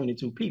interaction between the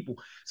two people.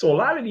 So a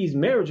lot of these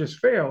marriages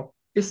fail.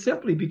 It's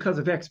simply because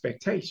of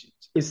expectations.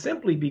 It's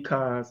simply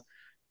because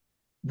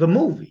the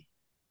movie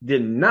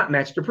did not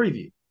match the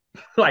preview.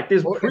 Like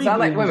this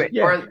preview.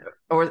 Yeah.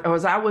 Or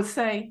as I would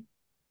say,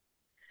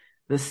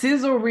 the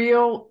sizzle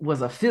reel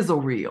was a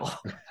fizzle reel.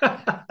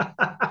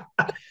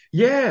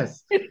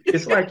 Yes.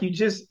 It's like you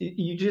just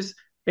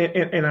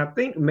and I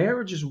think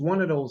marriage is one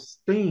of those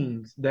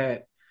things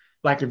that,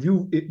 like,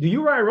 do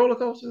you ride roller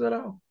coasters at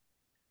all?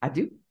 I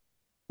do.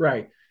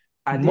 Right.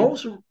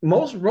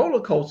 Most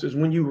roller coasters,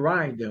 when you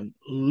ride them,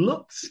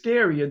 look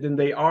scarier than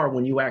they are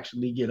when you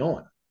actually get on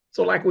them.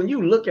 So like when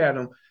you look at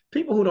them,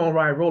 people who don't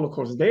ride roller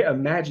coasters, they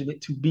imagine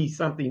it to be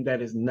something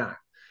that is not.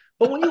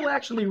 But when you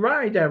actually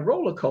ride that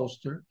roller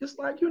coaster, it's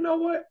like, you know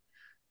what?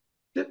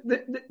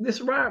 This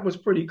ride was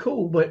pretty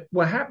cool. But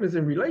what happens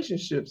in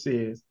relationships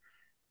is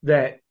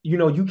that,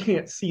 you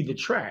can't see the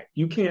track.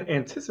 You can't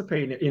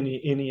anticipate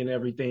any and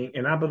everything.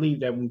 And I believe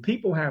that when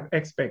people have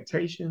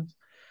expectations,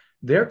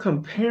 they're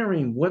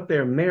comparing what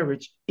their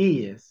marriage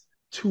is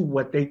to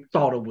what they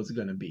thought it was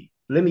going to be.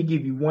 Let me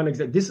give you one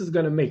example. This is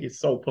going to make it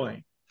so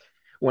plain.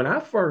 When I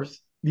first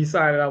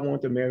decided I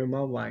wanted to marry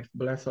my wife,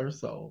 bless her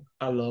soul,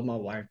 I love my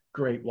wife,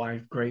 great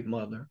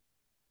mother.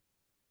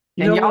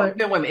 And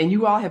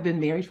you all have been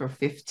married for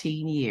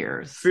 15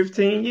 years.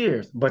 15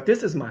 years. But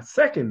this is my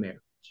second marriage.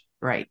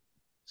 Right.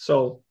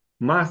 So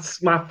my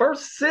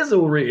first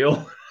sizzle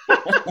reel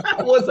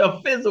was a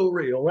fizzle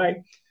reel, right?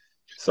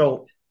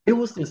 So it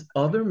was this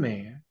other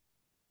man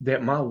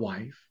that my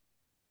wife,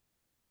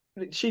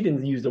 she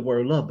didn't use the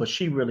word love, but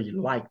she really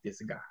liked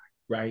this guy,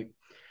 right?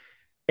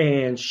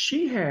 And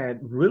she had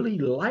really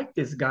liked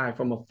this guy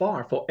from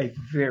afar for a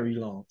very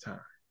long time.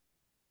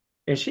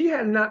 And she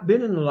had not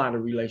been in a lot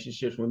of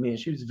relationships with men.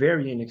 She was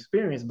very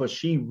inexperienced, but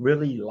she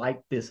really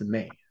liked this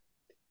man.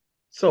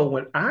 So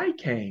when I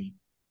came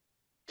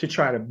to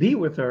try to be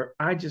with her,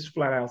 I just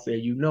flat out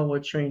said, you know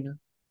what, Trina?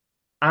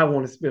 I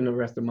want to spend the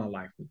rest of my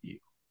life with you.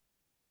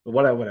 But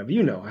whatever.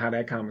 You know how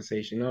that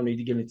conversation, I don't need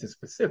to get into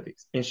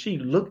specifics. And she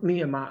looked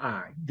me in my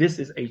eye. This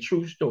is a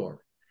true story.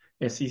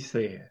 And she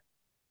said,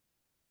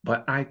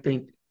 but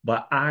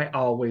I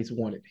always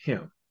wanted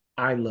him.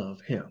 I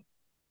love him.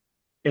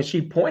 And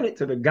she pointed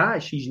to the guy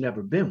she's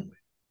never been with,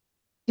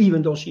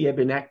 even though she had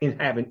been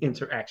having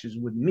interactions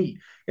with me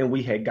and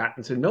we had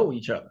gotten to know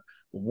each other.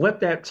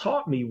 What that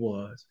taught me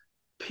was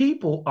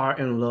people are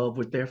in love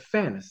with their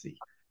fantasy.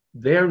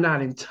 They're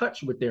not in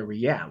touch with their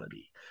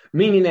reality,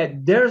 meaning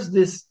that there's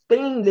this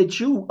thing that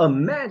you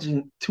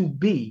imagine to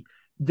be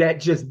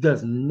that just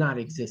does not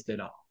exist at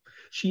all.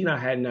 She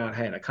had not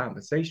had a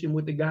conversation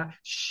with the guy.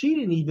 She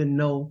didn't even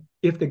know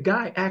if the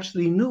guy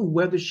actually knew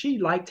whether she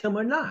liked him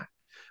or not.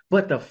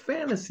 But the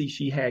fantasy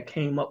she had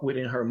came up with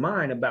in her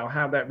mind about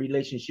how that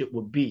relationship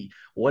would be,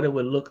 what it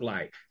would look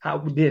like, how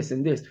this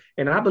and this.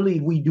 And I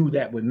believe we do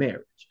that with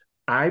marriage.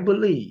 I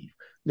believe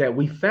that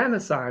we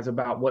fantasize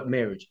about what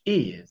marriage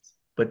is,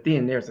 but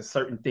then there's a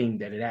certain thing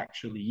that it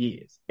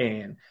actually is.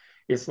 And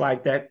it's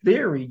like that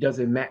theory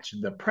doesn't match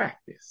the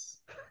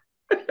practice.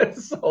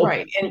 So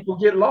right. People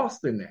get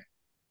lost in that.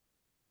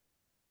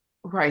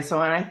 Right. So,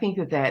 and I think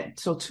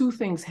so two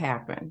things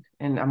happen,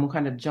 and I'm going to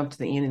kind of jump to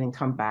the end and then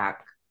come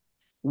back,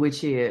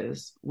 which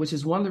is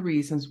one of the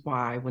reasons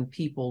why when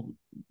people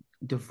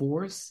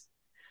divorce,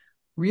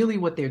 really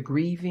what they're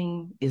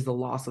grieving is the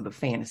loss of the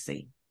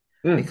fantasy.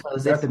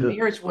 Because if the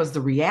marriage was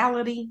the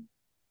reality,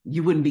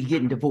 you wouldn't be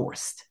getting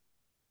divorced.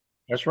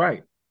 That's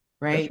right.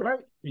 Right. That's right.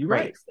 You're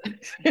right.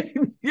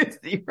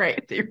 You're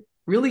right. They're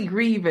really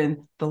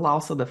grieving the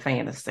loss of the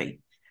fantasy.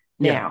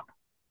 Now,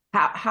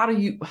 how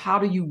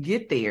do you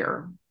get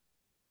there?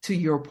 To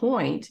your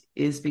point,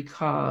 is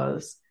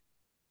because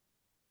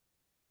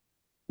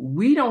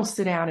we don't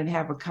sit down and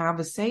have a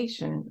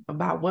conversation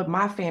about what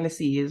my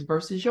fantasy is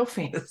versus your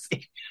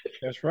fantasy.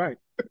 That's right.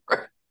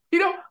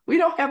 We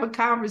don't have a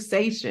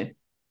conversation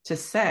to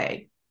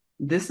say,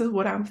 this is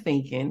what I'm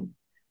thinking.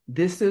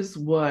 This is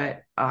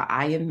what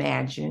I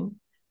imagine.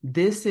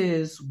 This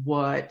is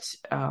what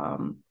I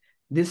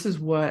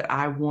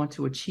want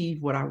to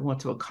achieve, what I want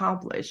to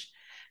accomplish.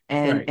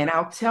 And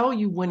I'll tell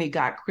you when it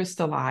got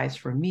crystallized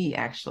for me,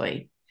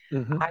 actually.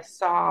 Mm-hmm. I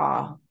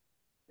saw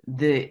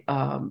the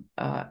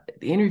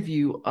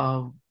interview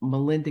of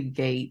Melinda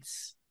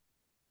Gates,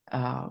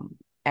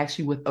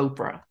 actually with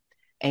Oprah,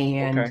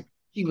 and Okay.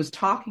 she was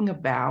talking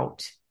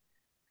about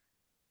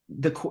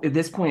at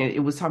this point it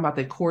was talking about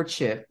the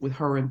courtship with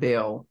her and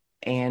Bill,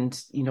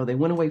 and they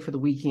went away for the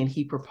weekend.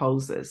 He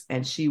proposes,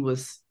 and she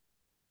was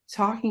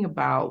talking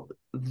about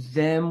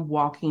them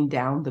walking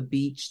down the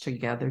beach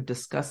together,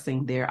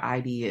 discussing their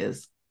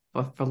ideas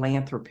of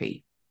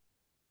philanthropy.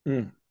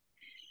 Mm,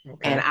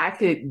 And okay. I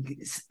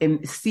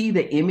could see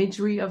the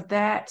imagery of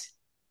that.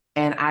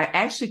 And I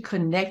actually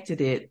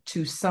connected it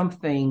to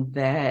something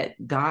that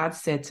God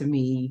said to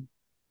me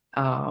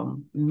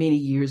many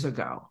years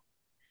ago,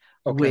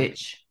 Okay.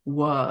 which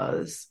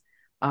was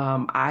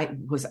I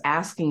was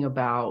asking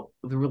about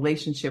the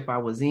relationship I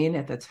was in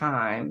at the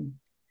time.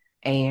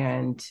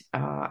 And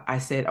I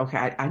said,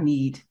 okay, I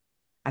need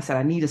a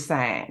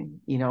sign.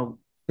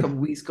 A couple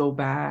weeks go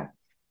by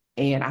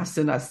and I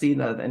still not see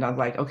nothing. And I was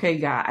like, okay,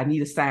 God, I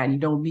need a sign. You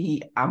know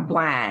me, I'm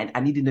blind.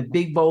 I need it in the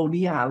big bold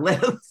neon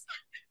letters.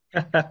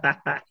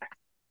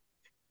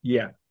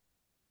 Yeah.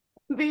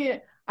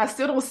 Then I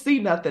still don't see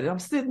nothing. I'm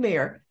sitting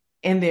there.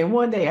 And then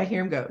one day I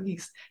hear him go,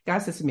 God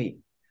says to me,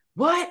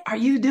 what are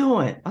you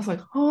doing? I was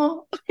like, huh?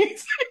 He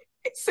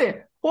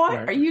said, what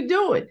Right. are you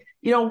doing?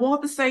 You don't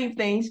want the same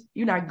things.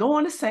 You're not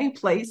going the same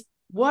place.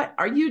 What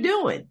are you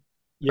doing?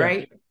 Yeah.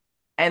 Right.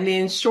 And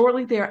then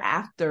shortly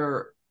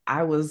thereafter,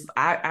 I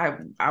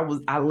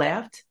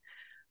left.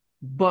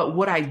 But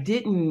what I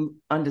didn't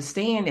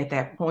understand at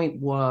that point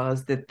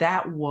was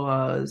that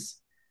was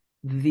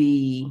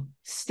the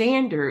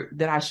standard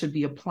that I should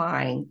be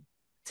applying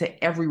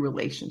to every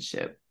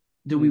relationship.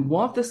 Do we Mm,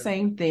 want the okay.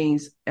 same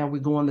things? And we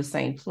going the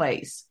same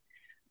place?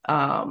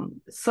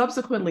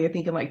 Subsequently, I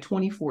think in like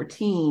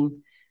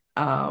 2014,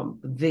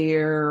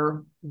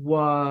 there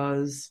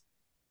was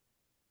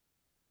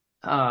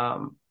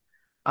um,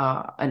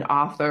 an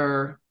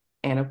author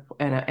and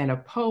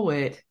a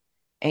poet,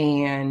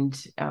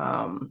 and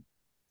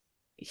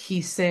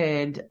he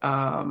said,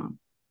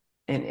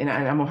 and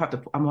I'm gonna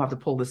have to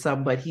pull this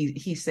up, but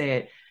he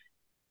said,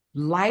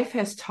 life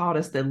has taught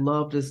us that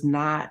love does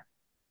not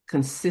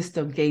consist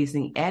of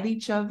gazing at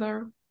each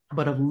other,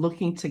 but of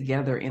looking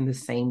together in the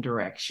same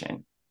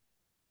direction.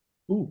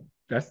 Ooh,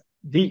 that's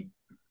deep.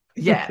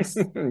 Yes,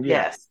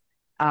 Yeah.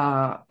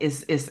 yes.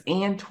 Is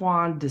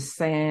Antoine de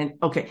Saint?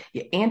 Okay,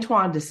 yeah,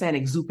 Antoine de Saint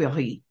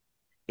Exupéry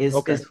is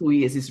Okay. who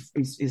he is.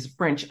 He's a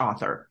French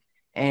author,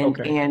 and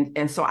Okay. and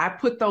and so I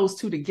put those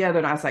two together,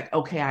 and I was like,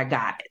 okay, I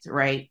got it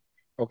right.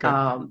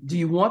 Okay. Do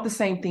you want the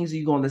same things? Or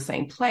you go in the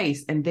same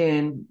place? And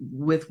then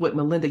with what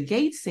Melinda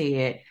Gates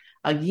said,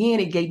 again,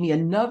 it gave me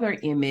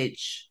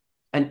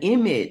an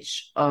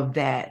image of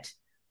that,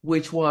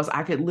 which was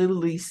I could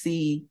literally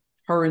see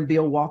her and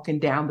Bill walking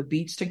down the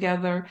beach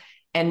together,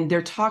 and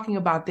they're talking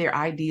about their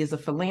ideas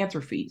of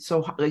philanthropy.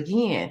 So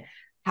again,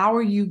 how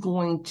are you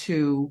going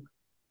to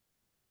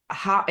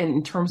how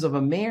in terms of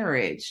a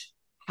marriage,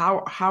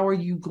 how are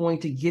you going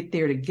to get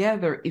there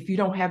together if you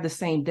don't have the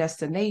same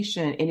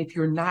destination and if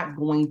you're not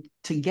going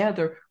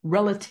together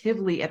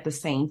relatively at the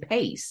same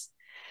pace?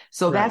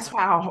 So Right. that's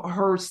how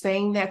her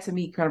saying that to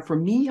me kind of for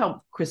me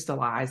helped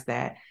crystallize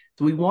that.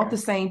 Do we want the Okay.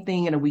 same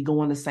thing and are we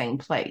going the same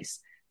place?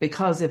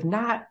 Because if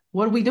not,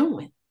 what are we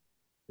doing?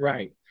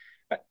 Right.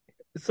 Uh,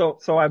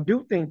 So I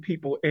do think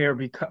people err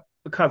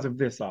because of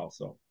this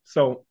also.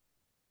 So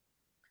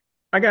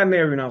I got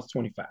married when I was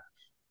 25.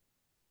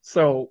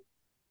 So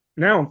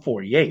now I'm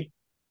 48.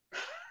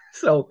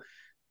 So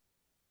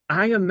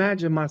I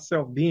imagine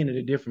myself being in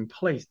a different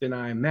place than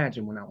I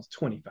imagined when I was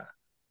 25.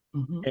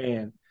 Mm-hmm.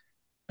 And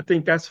I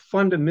think that's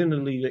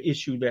fundamentally the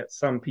issue that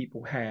some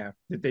people have,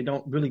 that they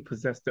don't really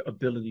possess the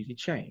ability to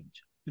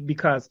change.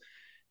 Because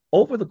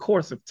over the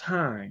course of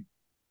time,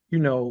 you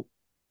know,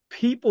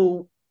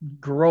 people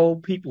grow,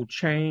 people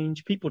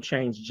change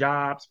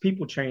jobs,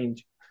 people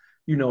change,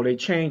 they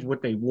change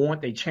what they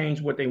want, they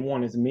change what they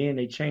want as men,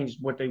 they change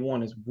what they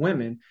want as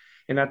women.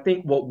 And I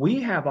think what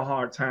we have a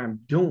hard time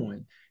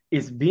doing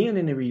is being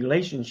in a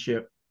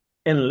relationship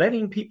and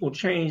letting people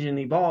change and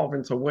evolve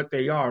into what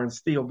they are and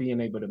still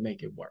being able to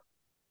make it work.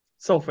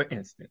 So, for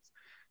instance,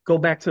 go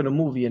back to the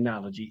movie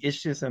analogy.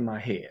 It's just in my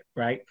head,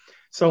 right?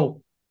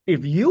 So,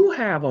 if you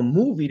have a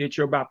movie that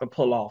you're about to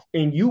pull off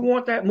and you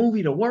want that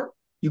movie to work,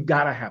 you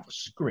got to have a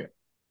script,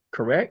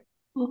 correct?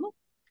 Mm-hmm.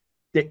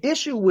 The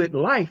issue with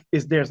life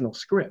is there's no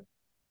script.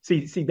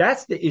 See,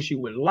 that's the issue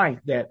with life,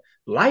 that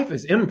life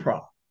is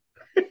improv.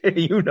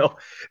 you know,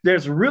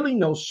 there's really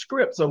no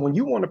script. So when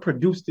you want to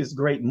produce this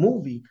great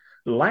movie,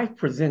 life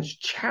presents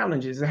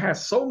challenges. It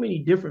has so many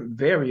different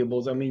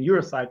variables. I mean, you're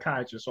a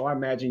psychiatrist, so I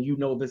imagine you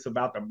know this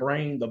about the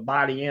brain, the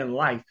body, and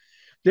life.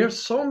 There's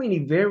so many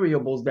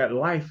variables that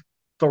life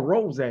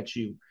throws at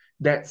you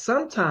that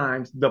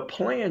sometimes the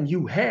plan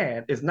you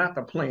had is not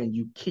the plan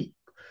you keep,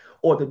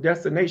 or the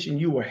destination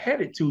you were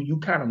headed to, you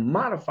kind of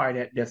modify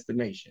that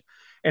destination.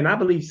 And I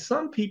believe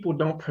some people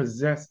don't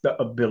possess the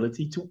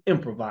ability to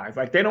improvise.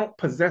 Like they don't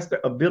possess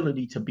the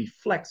ability to be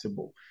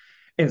flexible.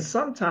 And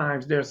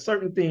sometimes there are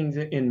certain things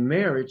in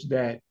marriage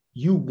that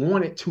you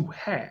wanted to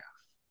have.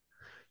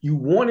 You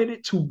wanted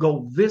it to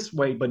go this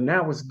way, but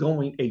now it's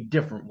going a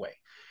different way.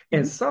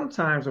 And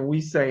sometimes when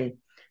we say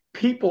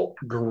people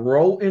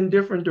grow in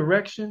different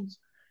directions,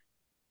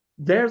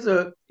 there's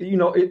a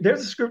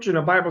scripture in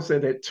the Bible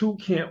said that two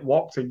can't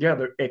walk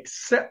together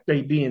except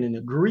they be in an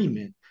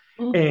agreement.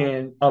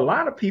 And a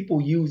lot of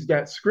people use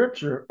that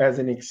scripture as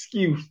an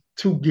excuse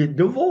to get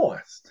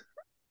divorced.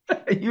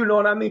 You know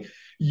what I mean?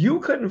 You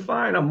couldn't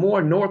find a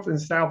more north and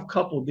south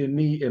couple than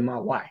me and my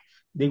wife.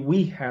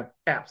 We have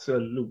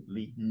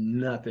absolutely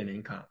nothing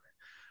in common.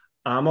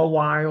 I'm a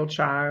wild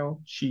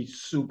child.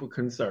 She's super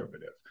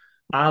conservative.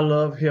 I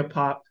love hip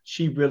hop.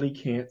 She really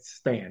can't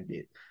stand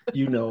it.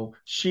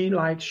 She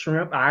likes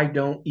shrimp. I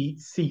don't eat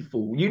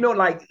seafood. We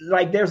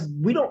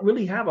don't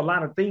really have a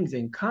lot of things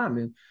in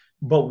common.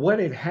 But what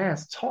it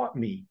has taught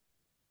me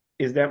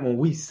is that when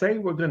we say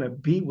we're going to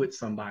be with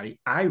somebody,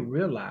 I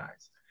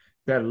realize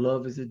that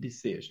love is a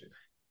decision.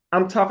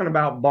 I'm talking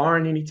about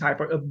barring any type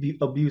of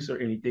abuse or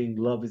anything.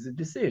 Love is a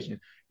decision.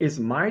 It's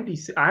my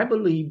decision. I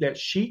believe that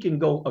she can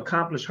go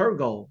accomplish her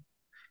goal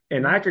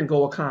and I can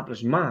go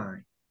accomplish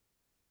mine.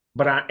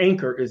 But our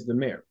anchor is the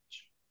marriage.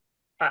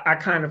 I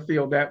kind of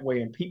feel that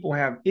way. And people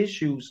have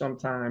issues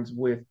sometimes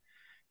with,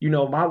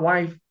 my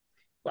wife.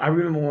 I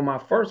remember when my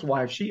first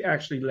wife, she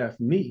actually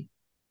left me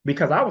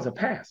because I was a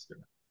pastor.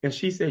 And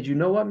she said, you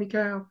know what,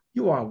 Mikkal,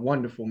 you are a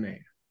wonderful man,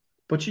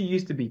 but you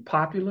used to be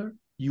popular.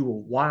 You were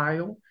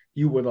wild.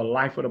 You were the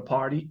life of the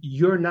party.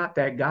 You're not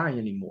that guy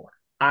anymore.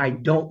 I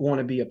don't want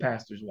to be a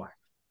pastor's wife.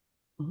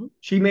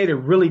 She made it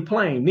really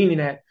plain, meaning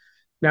that,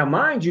 now,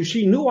 mind you,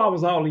 she knew I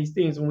was all these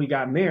things when we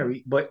got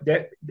married,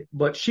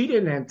 but she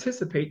didn't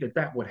anticipate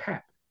that would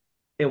happen.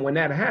 And when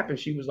that happened,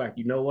 she was like,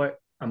 you know what?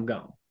 I'm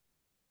gone.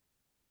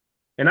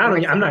 And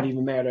I'm not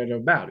even mad at her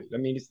about it. I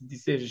mean, it's a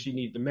decision she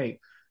needed to make.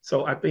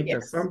 So I think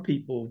that some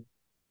people,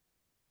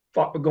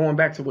 going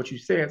back to what you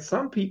said,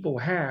 some people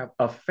have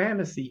a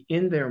fantasy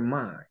in their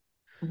mind.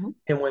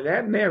 And when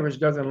that marriage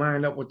doesn't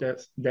line up with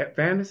that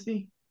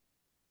fantasy,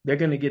 they're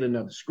going to get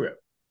another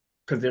script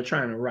because they're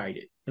trying to write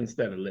it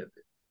instead of live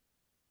it.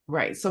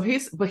 Right. So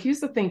here's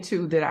the thing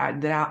too that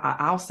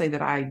I'll say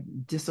that I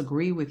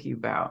disagree with you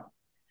about.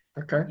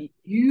 Okay.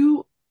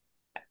 You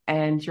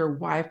and your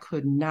wife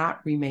could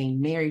not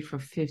remain married for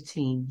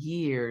 15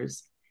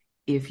 years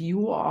if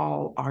you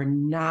all are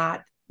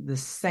not the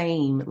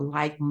same,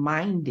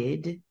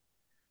 like-minded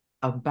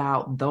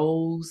about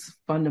those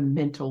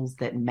fundamentals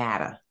that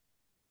matter.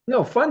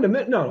 No,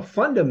 fundamentals.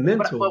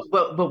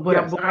 But what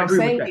I'm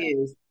saying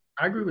is,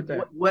 I agree with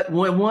that.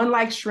 When one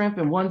likes shrimp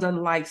and one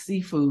doesn't like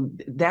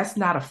seafood, that's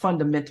not a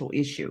fundamental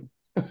issue,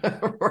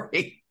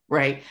 right?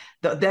 Right.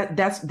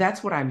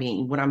 That's what I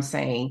mean. What I'm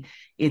saying,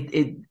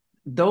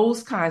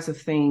 those kinds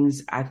of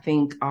things I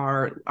think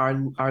are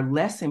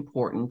less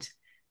important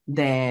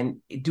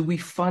than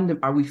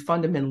are we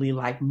fundamentally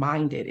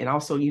like-minded? And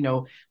also,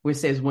 where it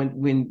says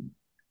when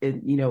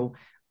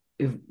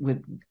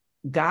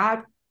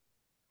God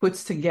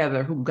puts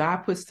together, who God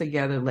puts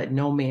together, let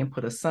no man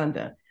put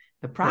asunder.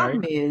 The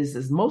problem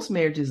is most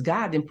marriages,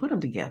 God didn't put them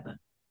together.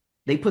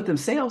 They put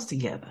themselves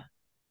together.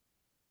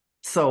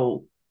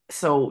 So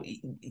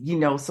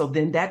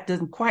then that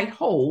doesn't quite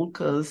hold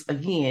because,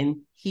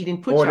 again, he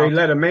didn't put or they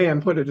let a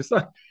man put it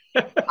aside.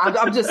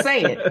 I'm just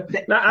saying.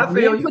 Now, I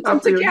feel you. Put them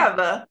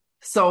together.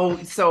 So,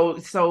 and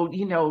so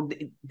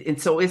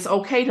it's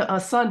okay to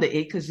asunder it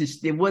because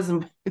it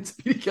wasn't it's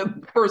together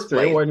in the first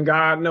place. It wasn't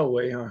God, no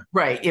way, huh?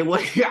 Right. It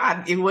wasn't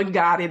God. It wasn't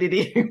God in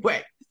it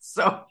anyway.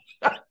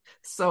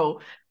 So,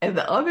 and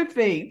the other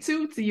thing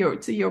too, to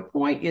your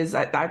point is,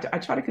 I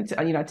try to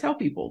continue. I tell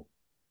people,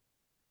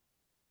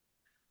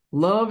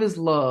 love is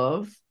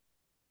love,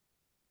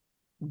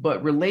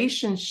 but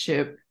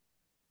relationship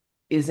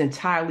is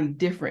entirely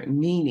different.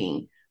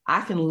 Meaning,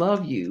 I can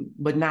love you,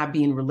 but not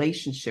be in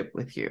relationship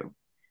with you.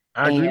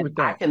 I agree with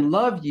that. I can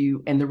love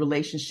you and the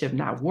relationship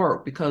not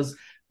work because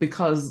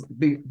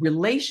the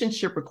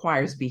relationship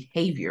requires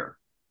behavior.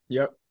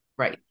 Yep.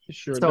 Right. It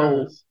sure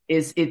so does.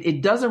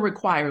 It doesn't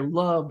require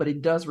love, but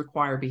it does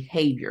require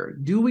behavior.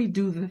 Do we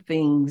do the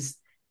things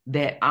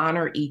that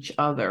honor each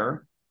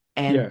other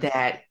and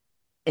that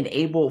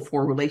enable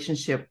for a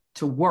relationship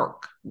to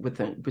work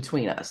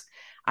between us?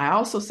 I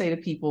also say to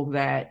people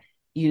that,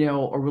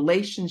 a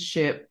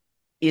relationship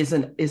is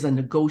a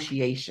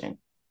negotiation.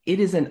 It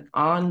is an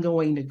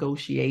ongoing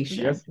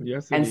negotiation.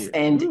 Yes,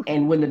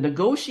 and when the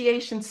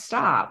negotiations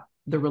stop,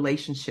 the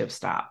relationship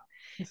stops.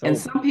 And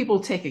some people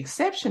take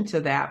exception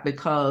to that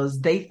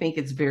because they think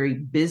it's very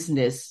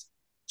business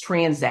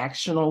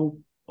transactional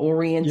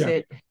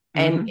oriented.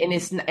 And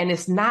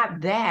it's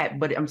not that,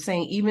 but I'm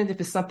saying, even if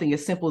it's something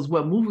as simple as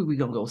what movie we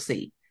gonna go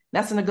see,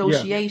 that's a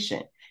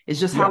negotiation. It's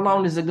just how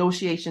long does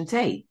negotiation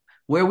take?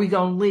 Where are we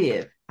gonna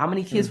live? How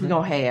many kids we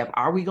gonna have?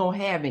 Are we gonna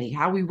have any?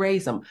 How we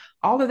raise them?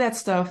 All of that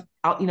stuff,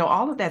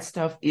 all of that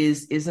stuff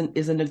is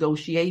a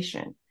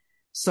negotiation.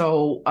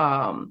 So,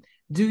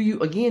 do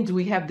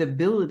we have the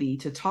ability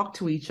to talk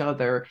to each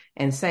other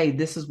and say,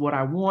 this is what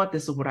I want,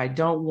 this is what I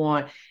don't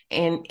want?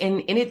 And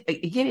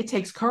it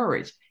takes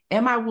courage.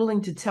 Am I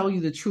willing to tell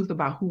you the truth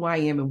about who I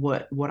am and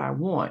what I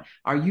want?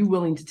 Are you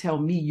willing to tell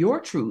me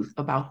your truth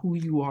about who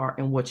you are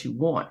and what you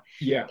want?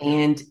 Yeah.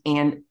 And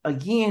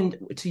again,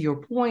 to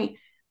your point,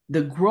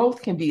 the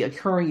growth can be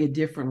occurring at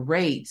different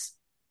rates,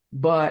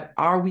 but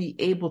are we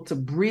able to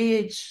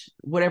bridge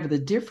whatever the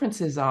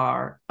differences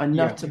are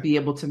enough to be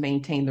able to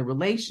maintain the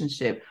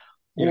relationship?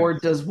 Or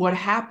does what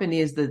happen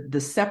is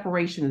the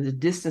separation and the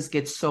distance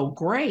gets so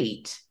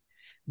great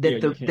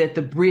that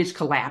the bridge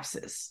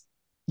collapses?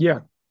 Yeah.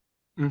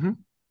 Mm-hmm.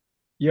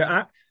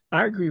 Yeah,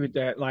 I agree with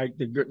that. Like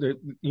the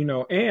you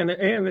know, and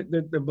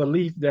the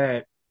belief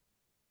that,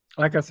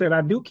 like I said,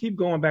 I do keep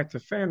going back to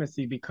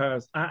fantasy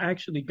because I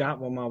actually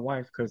got with my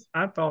wife because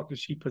I thought that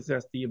she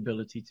possessed the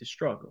ability to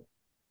struggle.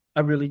 I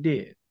really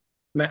did.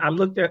 Man, I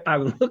looked at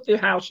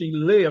how she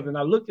lived and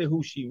I looked at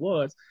who she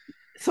was.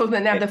 So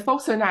now the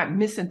folks are not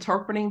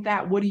misinterpreting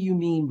that. What do you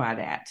mean by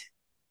that?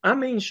 I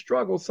mean,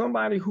 struggle,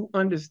 somebody who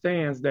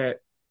understands that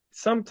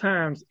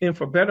sometimes, and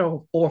for better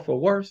or for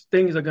worse,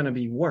 things are going to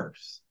be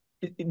worse.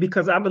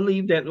 Because I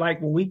believe that,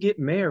 like, when we get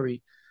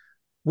married,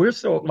 we're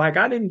so, like,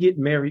 I didn't get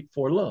married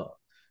for love.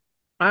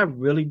 I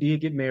really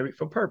did get married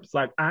for purpose.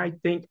 Like, I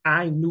think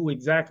I knew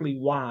exactly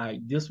why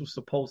this was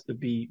supposed to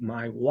be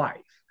my wife.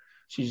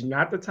 She's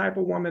not the type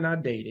of woman I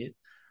dated.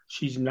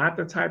 She's not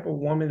the type of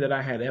woman that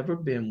I had ever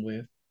been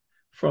with,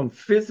 from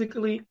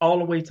physically all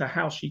the way to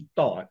how she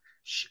thought.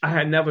 I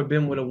had never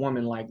been with a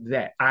woman like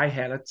that. I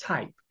had a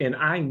type, and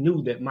I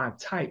knew that my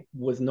type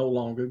was no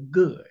longer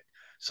good.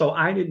 So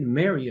I didn't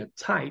marry a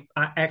type.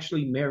 I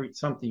actually married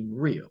something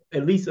real,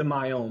 at least in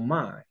my own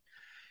mind.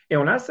 And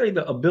when I say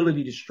the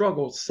ability to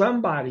struggle,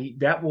 somebody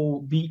that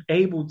will be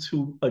able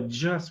to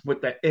adjust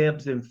with the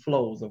ebbs and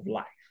flows of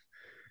life.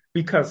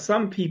 Because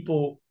some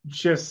people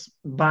just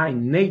by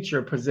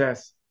nature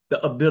possess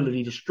the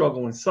ability to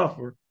struggle and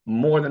suffer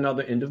more than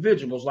other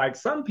individuals. Like,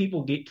 some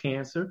people get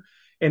cancer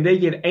and they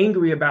get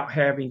angry about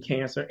having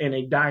cancer and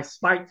they die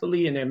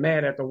spitefully and they're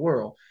mad at the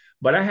world.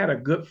 But I had a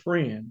good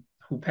friend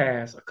who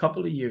passed a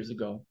couple of years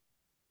ago.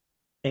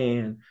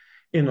 And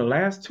in the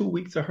last 2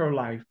 weeks of her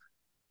life,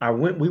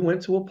 we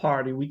went to a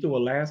party. We threw a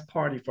last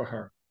party for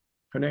her.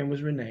 Her name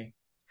was Renee.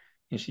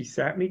 And she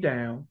sat me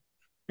down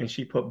and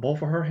she put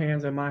both of her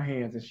hands in my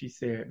hands and she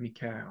said,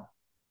 Mikkal,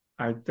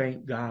 I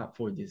thank God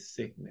for this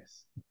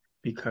sickness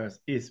because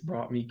it's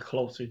brought me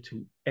closer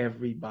to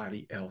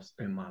everybody else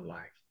in my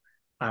life.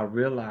 I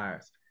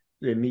realized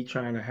that me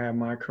trying to have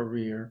my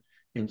career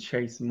and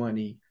chase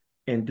money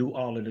and do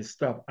all of this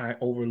stuff, I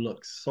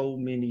overlooked so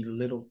many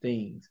little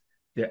things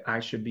that I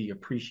should be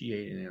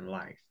appreciating in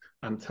life.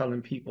 I'm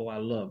telling people I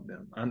love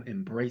them. I'm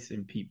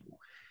embracing people.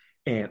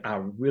 And I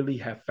really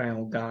have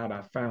found God.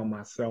 I found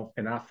myself,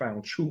 and I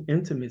found true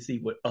intimacy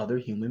with other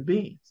human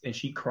beings. And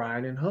she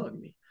cried and hugged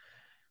me.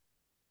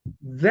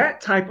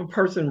 That type of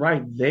person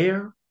right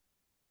there,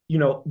 you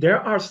know,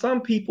 there are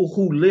some people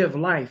who live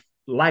life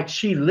like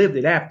she lived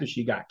it after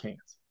she got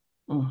cancer.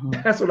 Mm-hmm.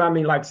 That's what I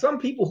mean. Like, some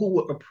people who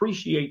would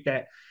appreciate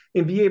that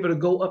and be able to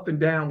go up and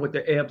down with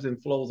the ebbs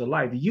and flows of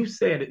life. You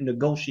said it,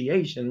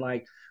 negotiation.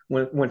 Like,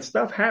 when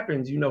stuff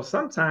happens, you know,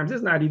 sometimes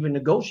it's not even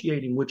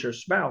negotiating with your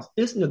spouse.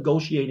 It's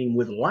negotiating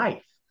with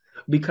life,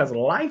 because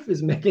life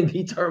is making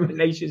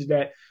determinations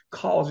that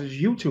causes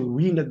you to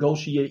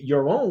renegotiate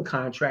your own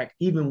contract,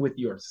 even with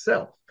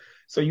yourself.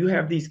 So you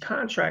have these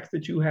contracts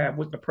that you have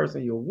with the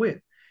person you're with.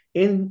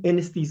 And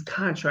it's these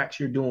contracts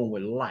you're doing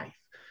with life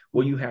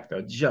where you have to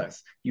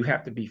adjust. You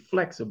have to be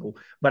flexible.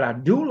 But I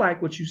do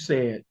like what you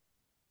said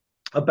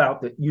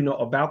about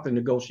the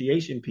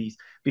negotiation piece,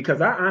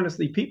 because I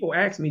honestly, people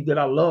ask me, did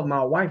I love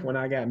my wife when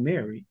I got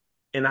married?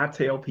 And I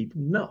tell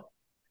people no.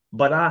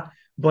 But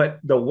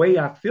the way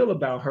I feel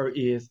about her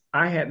is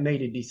I had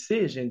made a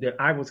decision that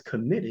I was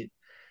committed,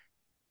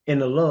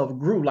 and the love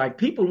grew. Like,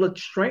 people look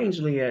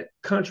strangely at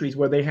countries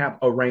where they have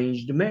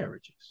arranged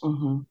marriages.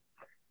 Mm-hmm.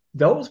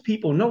 Those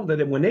people know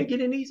that when they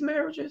get in these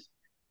marriages,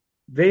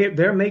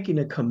 they're making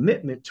a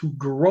commitment to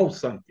grow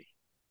something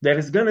that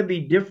is going to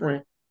be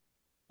different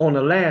on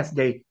the last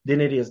day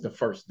than it is the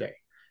first day.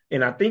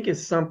 And I think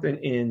it's something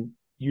in,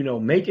 you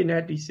know, making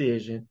that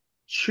decision,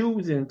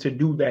 choosing to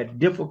do that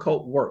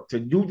difficult work, to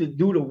do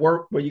the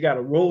work where you got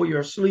to roll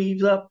your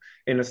sleeves up,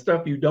 and the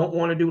stuff you don't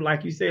want to do,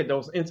 like you said,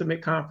 those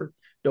intimate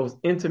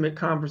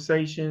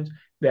conversations,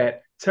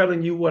 that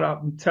telling you what I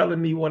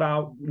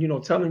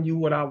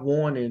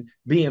want, and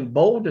being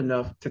bold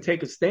enough to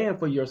take a stand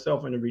for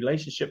yourself in a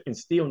relationship and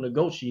still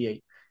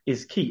negotiate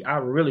is key. I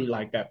really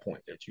like that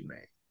point that you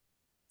made.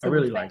 I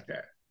really like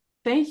that.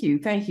 Thank you.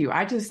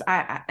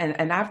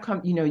 And I've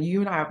come, you know,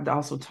 you and I have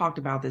also talked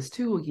about this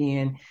too,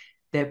 again,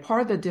 that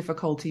part of the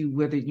difficulty,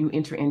 whether you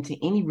enter into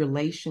any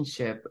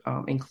relationship,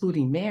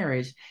 including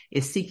marriage,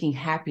 is seeking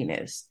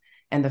happiness.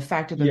 And the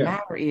fact of the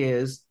matter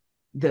is,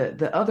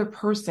 the other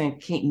person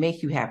can't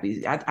make you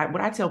happy. What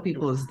I tell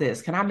people is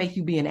this: can I make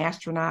you be an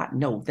astronaut?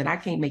 No, then I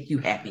can't make you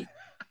happy.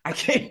 I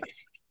can't.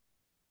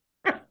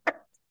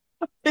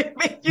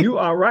 You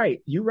are right.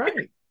 You're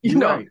right. You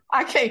know, right.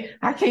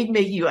 I can't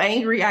make you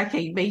angry. I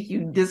can't make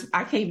you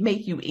I can't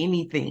make you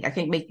anything. I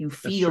can't make you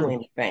feel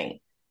anything.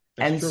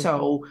 That's And true.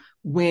 so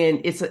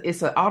when it's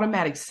an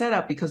automatic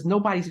setup, because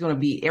nobody's going to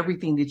be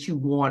everything that you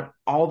want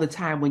all the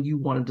time when you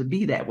want them to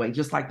be that way.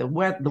 Just like the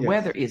Yes.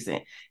 weather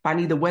isn't. If I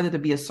need the weather to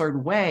be a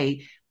certain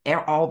way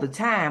all the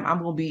time,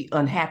 I'm going to be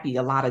unhappy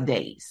a lot of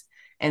days.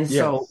 And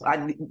so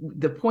Yes.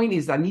 the point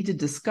is I need to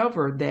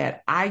discover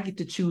that I get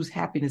to choose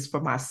happiness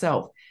for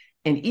myself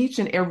in each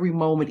and every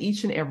moment,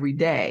 each and every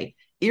day,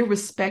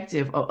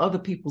 irrespective of other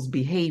people's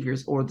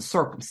behaviors or the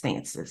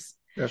circumstances.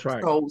 That's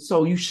right.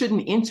 So you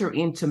shouldn't enter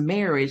into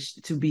marriage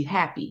to be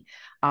happy.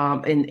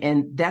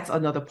 And that's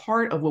another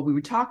part of what we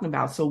were talking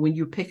about. So when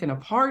you're picking a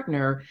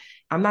partner,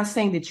 I'm not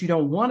saying that you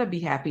don't want to be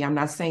happy. I'm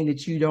not saying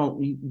that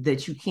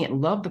you can't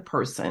love the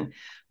person,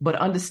 but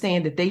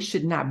understand that they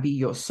should not be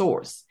your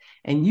source.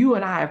 And you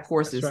and I, of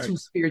course, That's as right. two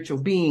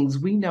spiritual beings,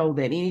 we know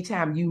that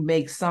anytime you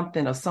make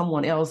something or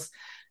someone else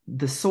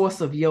the source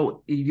of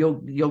your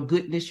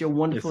goodness, your It's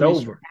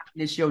wonderfulness, your over.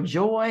 happiness, your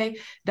joy,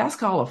 that's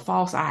called a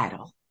false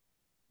idol.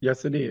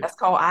 Yes, it is. That's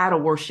called idol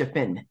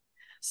worshiping.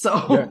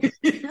 So,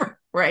 Yes.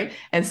 right.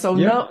 And so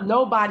Yeah.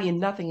 nobody and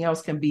nothing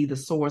else can be the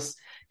source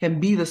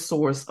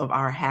of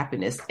our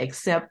happiness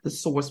except the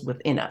source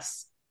within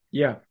us.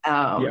 Yeah.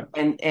 Yeah.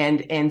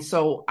 And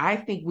so I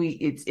think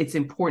it's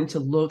important to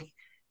look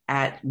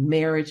at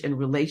marriage and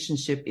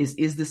relationship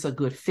is this a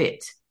good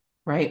fit?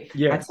 Right.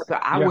 Yes.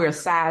 I Yeah. wear a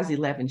size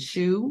 11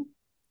 shoe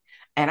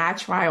and I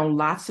try on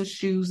lots of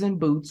shoes and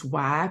boots.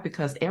 Why?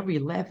 Because every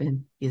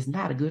 11 is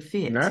not a good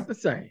fit. Not the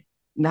same.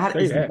 Not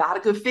Say is that. not a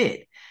good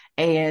fit.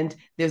 And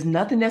there's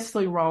nothing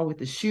necessarily wrong with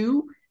the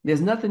shoe. There's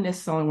nothing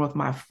necessarily wrong with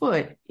my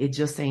foot. It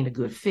just ain't a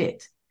good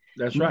fit.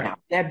 That's right. Now,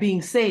 that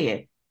being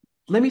said,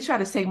 let me try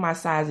to take my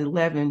size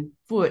 11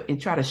 foot and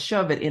try to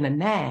shove it in a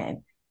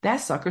 9. That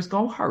sucker's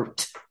gonna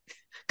hurt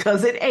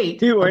because it ain't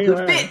You a ain't good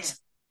lying. fit.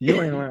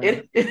 You ain't lying.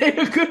 It ain't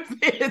a good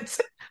fit.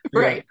 Yeah.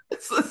 Right.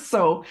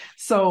 So,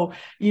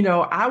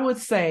 I would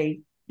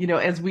say,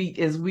 as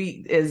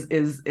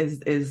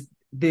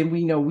then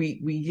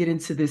we get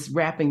into this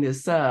wrapping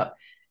this up.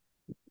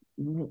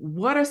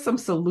 What are some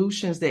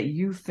solutions that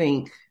you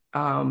think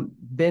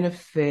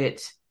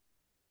benefit?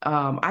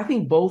 I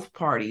think both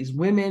parties,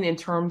 women in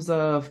terms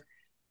of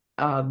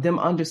them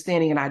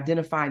understanding and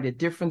identifying the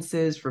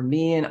differences, for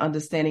men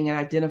understanding and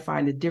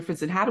identifying the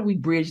difference, and how do we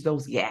bridge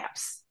those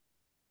gaps?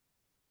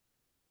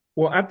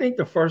 Well, I think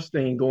the first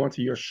thing, going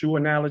to your shoe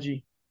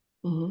analogy,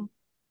 Mm-hmm.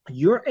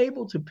 you're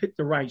able to pick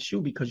the right shoe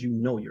because you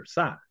know your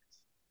size.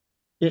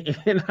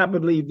 And I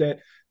believe that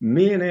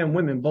men and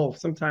women both,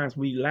 sometimes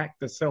we lack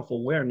the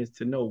self-awareness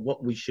to know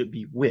what we should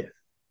be with.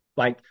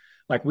 Like,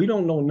 like we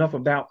don't know enough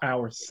about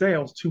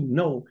ourselves to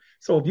know.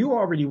 So if you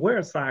already wear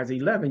a size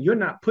 11, you're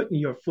not putting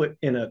your foot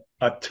in a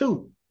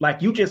 2.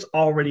 Like you just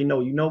already know,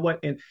 you know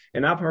what? And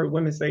I've heard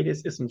women say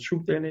this, there's some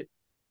truth in it.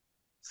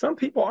 Some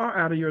people are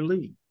out of your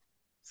league.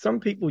 Some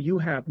people you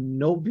have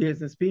no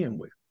business being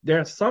with. There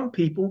are some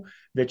people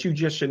that you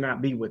just should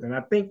not be with. And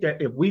I think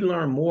that if we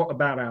learn more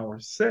about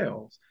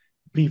ourselves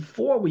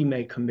before we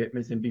make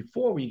commitments and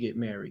before we get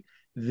married,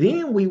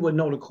 then we would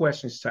know the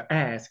questions to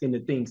ask and the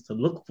things to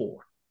look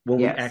for when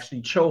we Yes.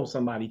 actually chose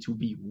somebody to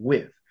be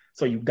with.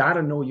 So you got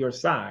to know your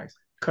size,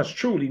 because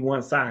truly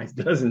one size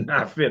does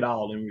not fit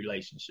all in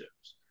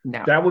relationships.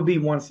 No. That would be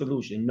one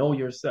solution. Know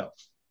yourself.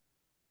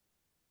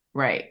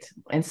 Right.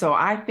 And so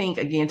I think,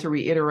 again, to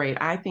reiterate,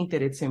 I think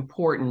that it's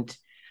important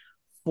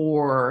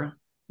for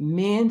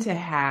men to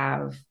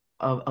have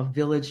a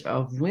village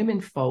of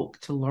women folk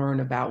to learn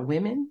about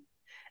women.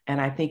 And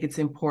I think it's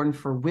important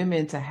for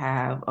women to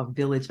have a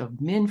village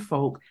of men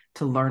folk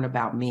to learn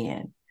about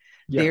men.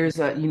 Yeah. There's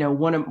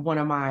one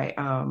of my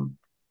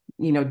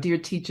dear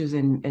teachers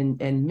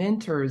and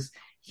mentors.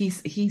 He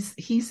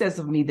says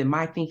of me that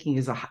my thinking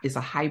is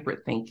a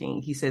hybrid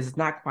thinking. He says it's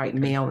not quite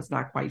male, it's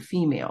not quite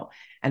female,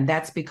 and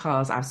that's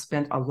because I've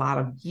spent a lot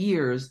of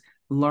years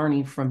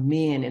learning from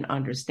men and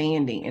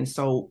understanding, and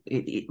so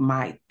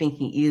my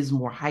thinking is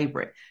more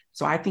hybrid.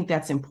 So I think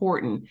that's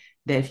important.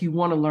 That if you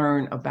want to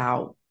learn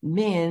about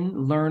men,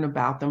 learn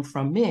about them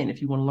from men.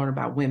 If you want to learn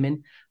about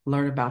women,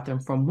 learn about them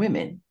from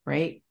women.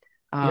 Right.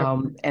 Yep.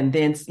 And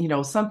then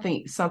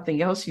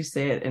something else you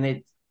said, and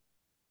it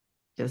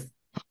just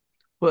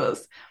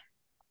was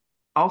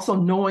also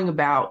knowing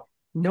about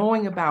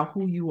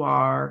who you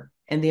are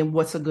and then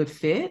what's a good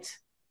fit.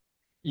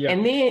 Yeah.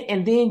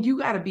 And then you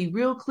got to be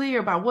real clear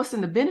about what's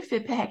in the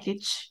benefit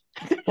package.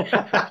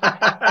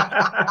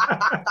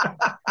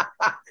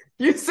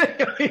 You're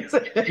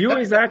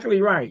exactly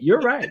right.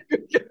 You're right.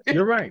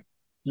 You're right.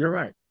 You're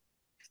right.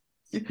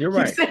 You're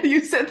right.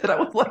 You said that.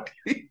 I was like,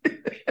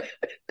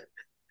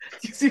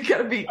 you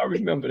gotta be. I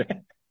remember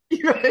that.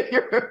 You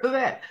remember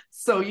that.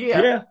 So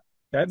yeah. Yeah.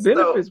 That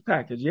benefits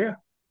package. Yeah.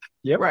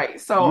 Yep.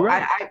 Right. So You're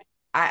right.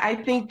 I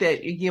think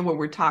that, again, what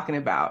we're talking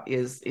about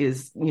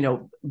is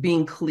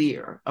being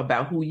clear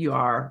about who you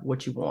are,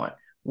 what you want,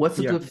 what's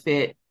a good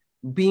fit,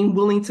 being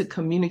willing to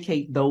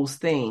communicate those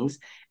things.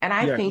 And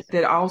I think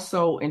that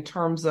also in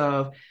terms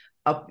of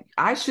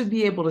I should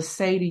be able to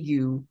say to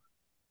you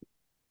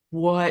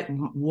what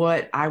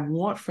I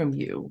want from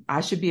you.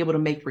 I should be able to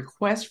make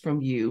requests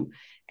from you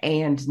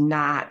and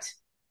not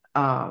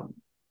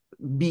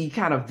be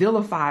kind of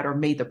vilified or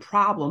made the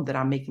problem that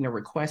I'm making a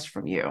request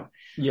from you.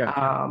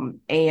 Yeah.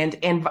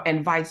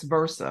 And vice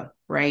versa,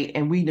 right?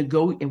 And we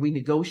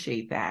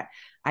negotiate that.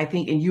 I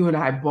think, and you and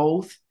I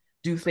both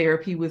do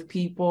therapy with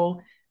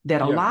people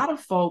that a Yeah. lot of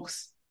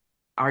folks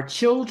are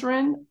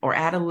children or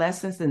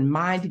adolescents in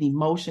mind and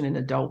emotion in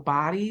adult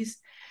bodies,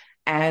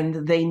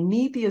 and they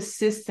need the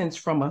assistance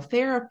from a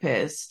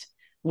therapist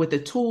with the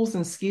tools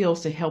and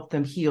skills to help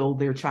them heal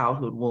their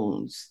childhood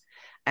wounds.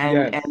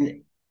 And Yes.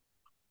 and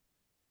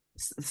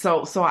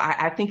so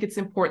I think it's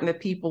important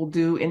that people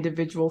do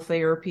individual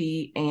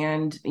therapy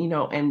and,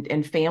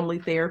 and family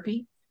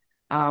therapy.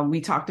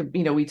 We talked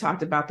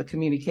about the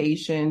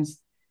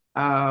communications.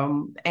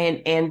 And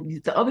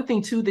the other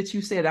thing too that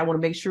you said, I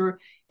want to make sure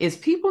is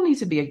people need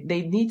to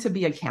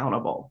be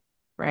accountable,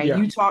 right? Yeah.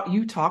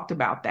 You talked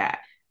about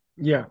that.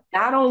 Yeah.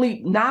 Not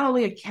only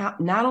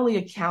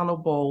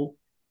accountable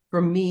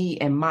for me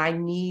and my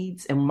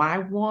needs and my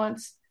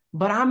wants,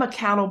 but I'm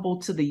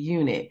accountable to the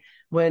unit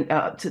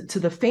to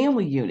the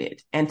family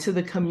unit and to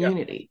the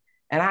community.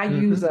 Yeah. And I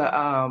use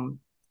a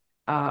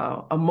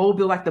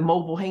mobile, like the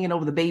mobile hanging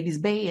over the baby's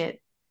bed.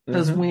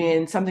 Because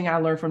when something I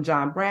learned from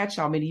John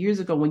Bradshaw many years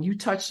ago, when you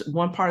touch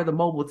one part of the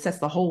mobile, it sets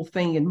the whole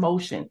thing in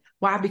motion.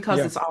 Why? Because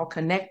it's all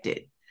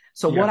connected.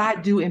 So what I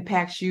do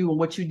impacts you and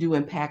what you do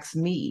impacts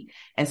me.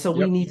 And so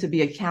we need to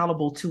be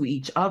accountable to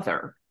each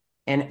other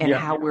and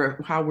how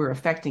we're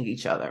affecting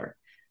each other.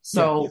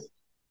 So,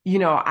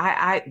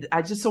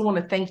 I just want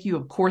to thank you,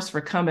 of course,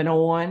 for coming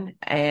on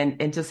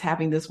and just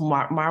having this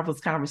marvelous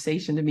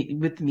conversation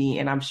with me.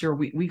 And I'm sure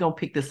we're going to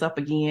pick this up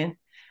again.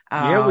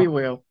 Yeah, we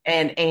will.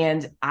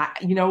 And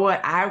you know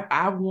what?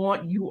 I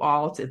want you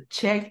all to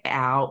check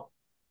out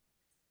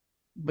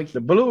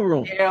the Blue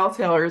Room. Mikel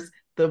Teller's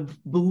The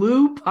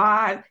Blue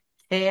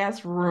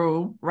Podcast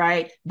Room,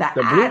 right? The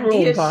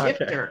idea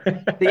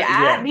shifter. The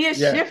idea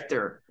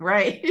shifter,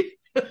 right?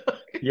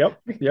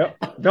 Yep.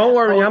 Don't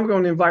worry, I'm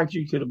going to invite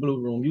you to the Blue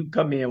Room. You can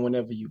come in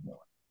whenever you want.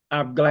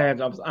 I'm glad.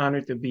 I was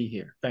honored to be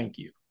here. Thank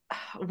you.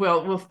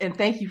 Well, and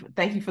thank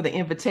you for the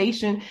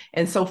invitation.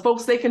 And so,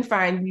 folks, they can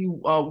find you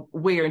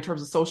where in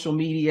terms of social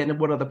media and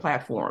what other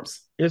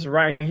platforms? It's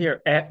right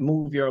here at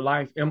Move Your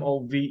Life,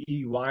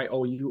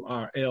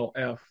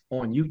 MOVEYOURLF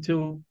on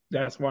YouTube.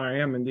 That's where I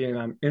am. And then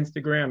on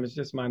Instagram, it's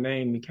just my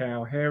name,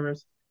 Mikkal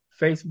Harris.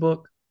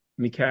 Facebook,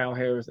 Mikkal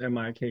Harris,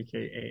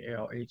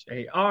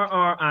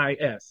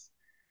 MIKKALHARRIS.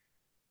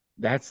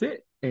 That's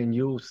it. And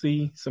you'll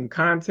see some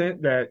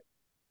content that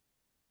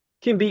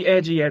can be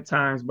edgy at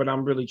times, but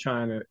I'm really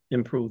trying to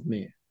improve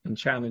men and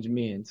challenge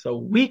men so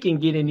we can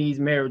get in these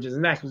marriages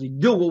and actually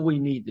do what we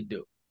need to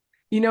do.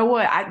 You know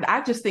what?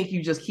 I just think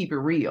you just keep it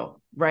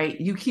real, right?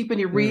 You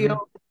keeping it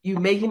real, you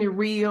making it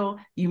real,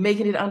 you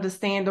making it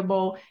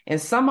understandable.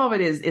 And some of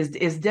it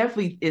is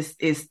definitely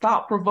is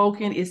thought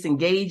provoking, it's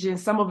engaging.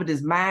 Some of it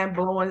is mind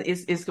blowing.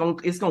 It's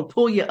gonna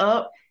pull you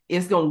up,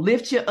 it's gonna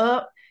lift you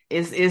up.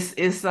 It's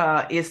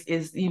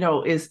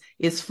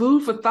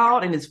food for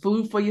thought and it's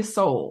food for your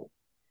soul.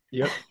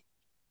 Yep.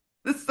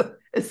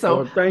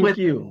 So thank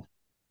you.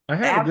 I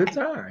had a good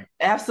time.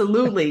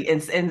 Absolutely.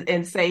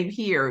 And same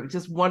here.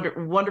 Just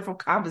wonderful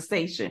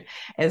conversation.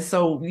 And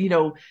so,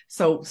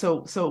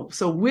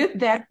 so with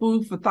that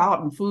food for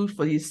thought and food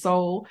for your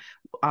soul,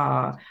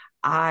 I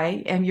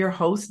am your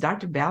host,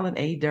 Dr. Valen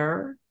A.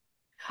 Durrs,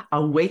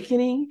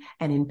 awakening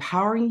and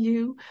empowering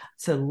you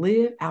to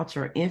live out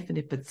your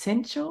infinite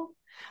potential,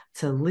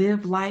 to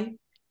live life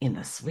in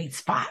the sweet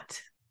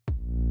spot.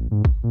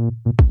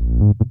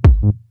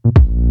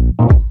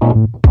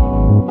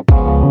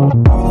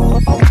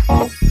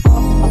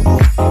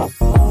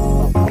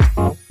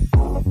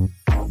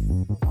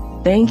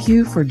 Thank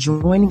you for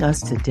joining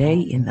us today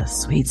in the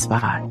sweet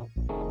spot.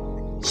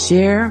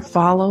 Share,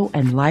 follow,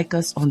 and like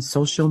us on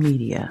social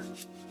media.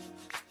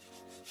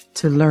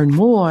 To learn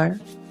more,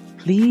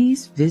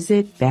 please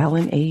visit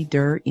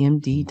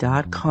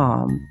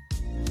ValenADurrMD.com,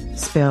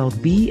 spelled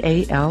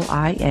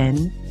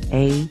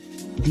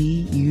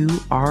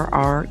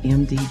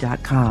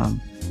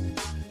BalinADurrMD.com.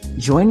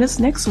 Join us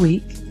next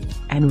week,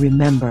 and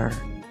remember,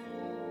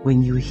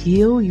 when you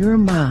heal your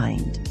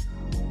mind,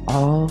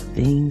 all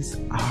things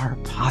are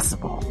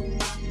possible.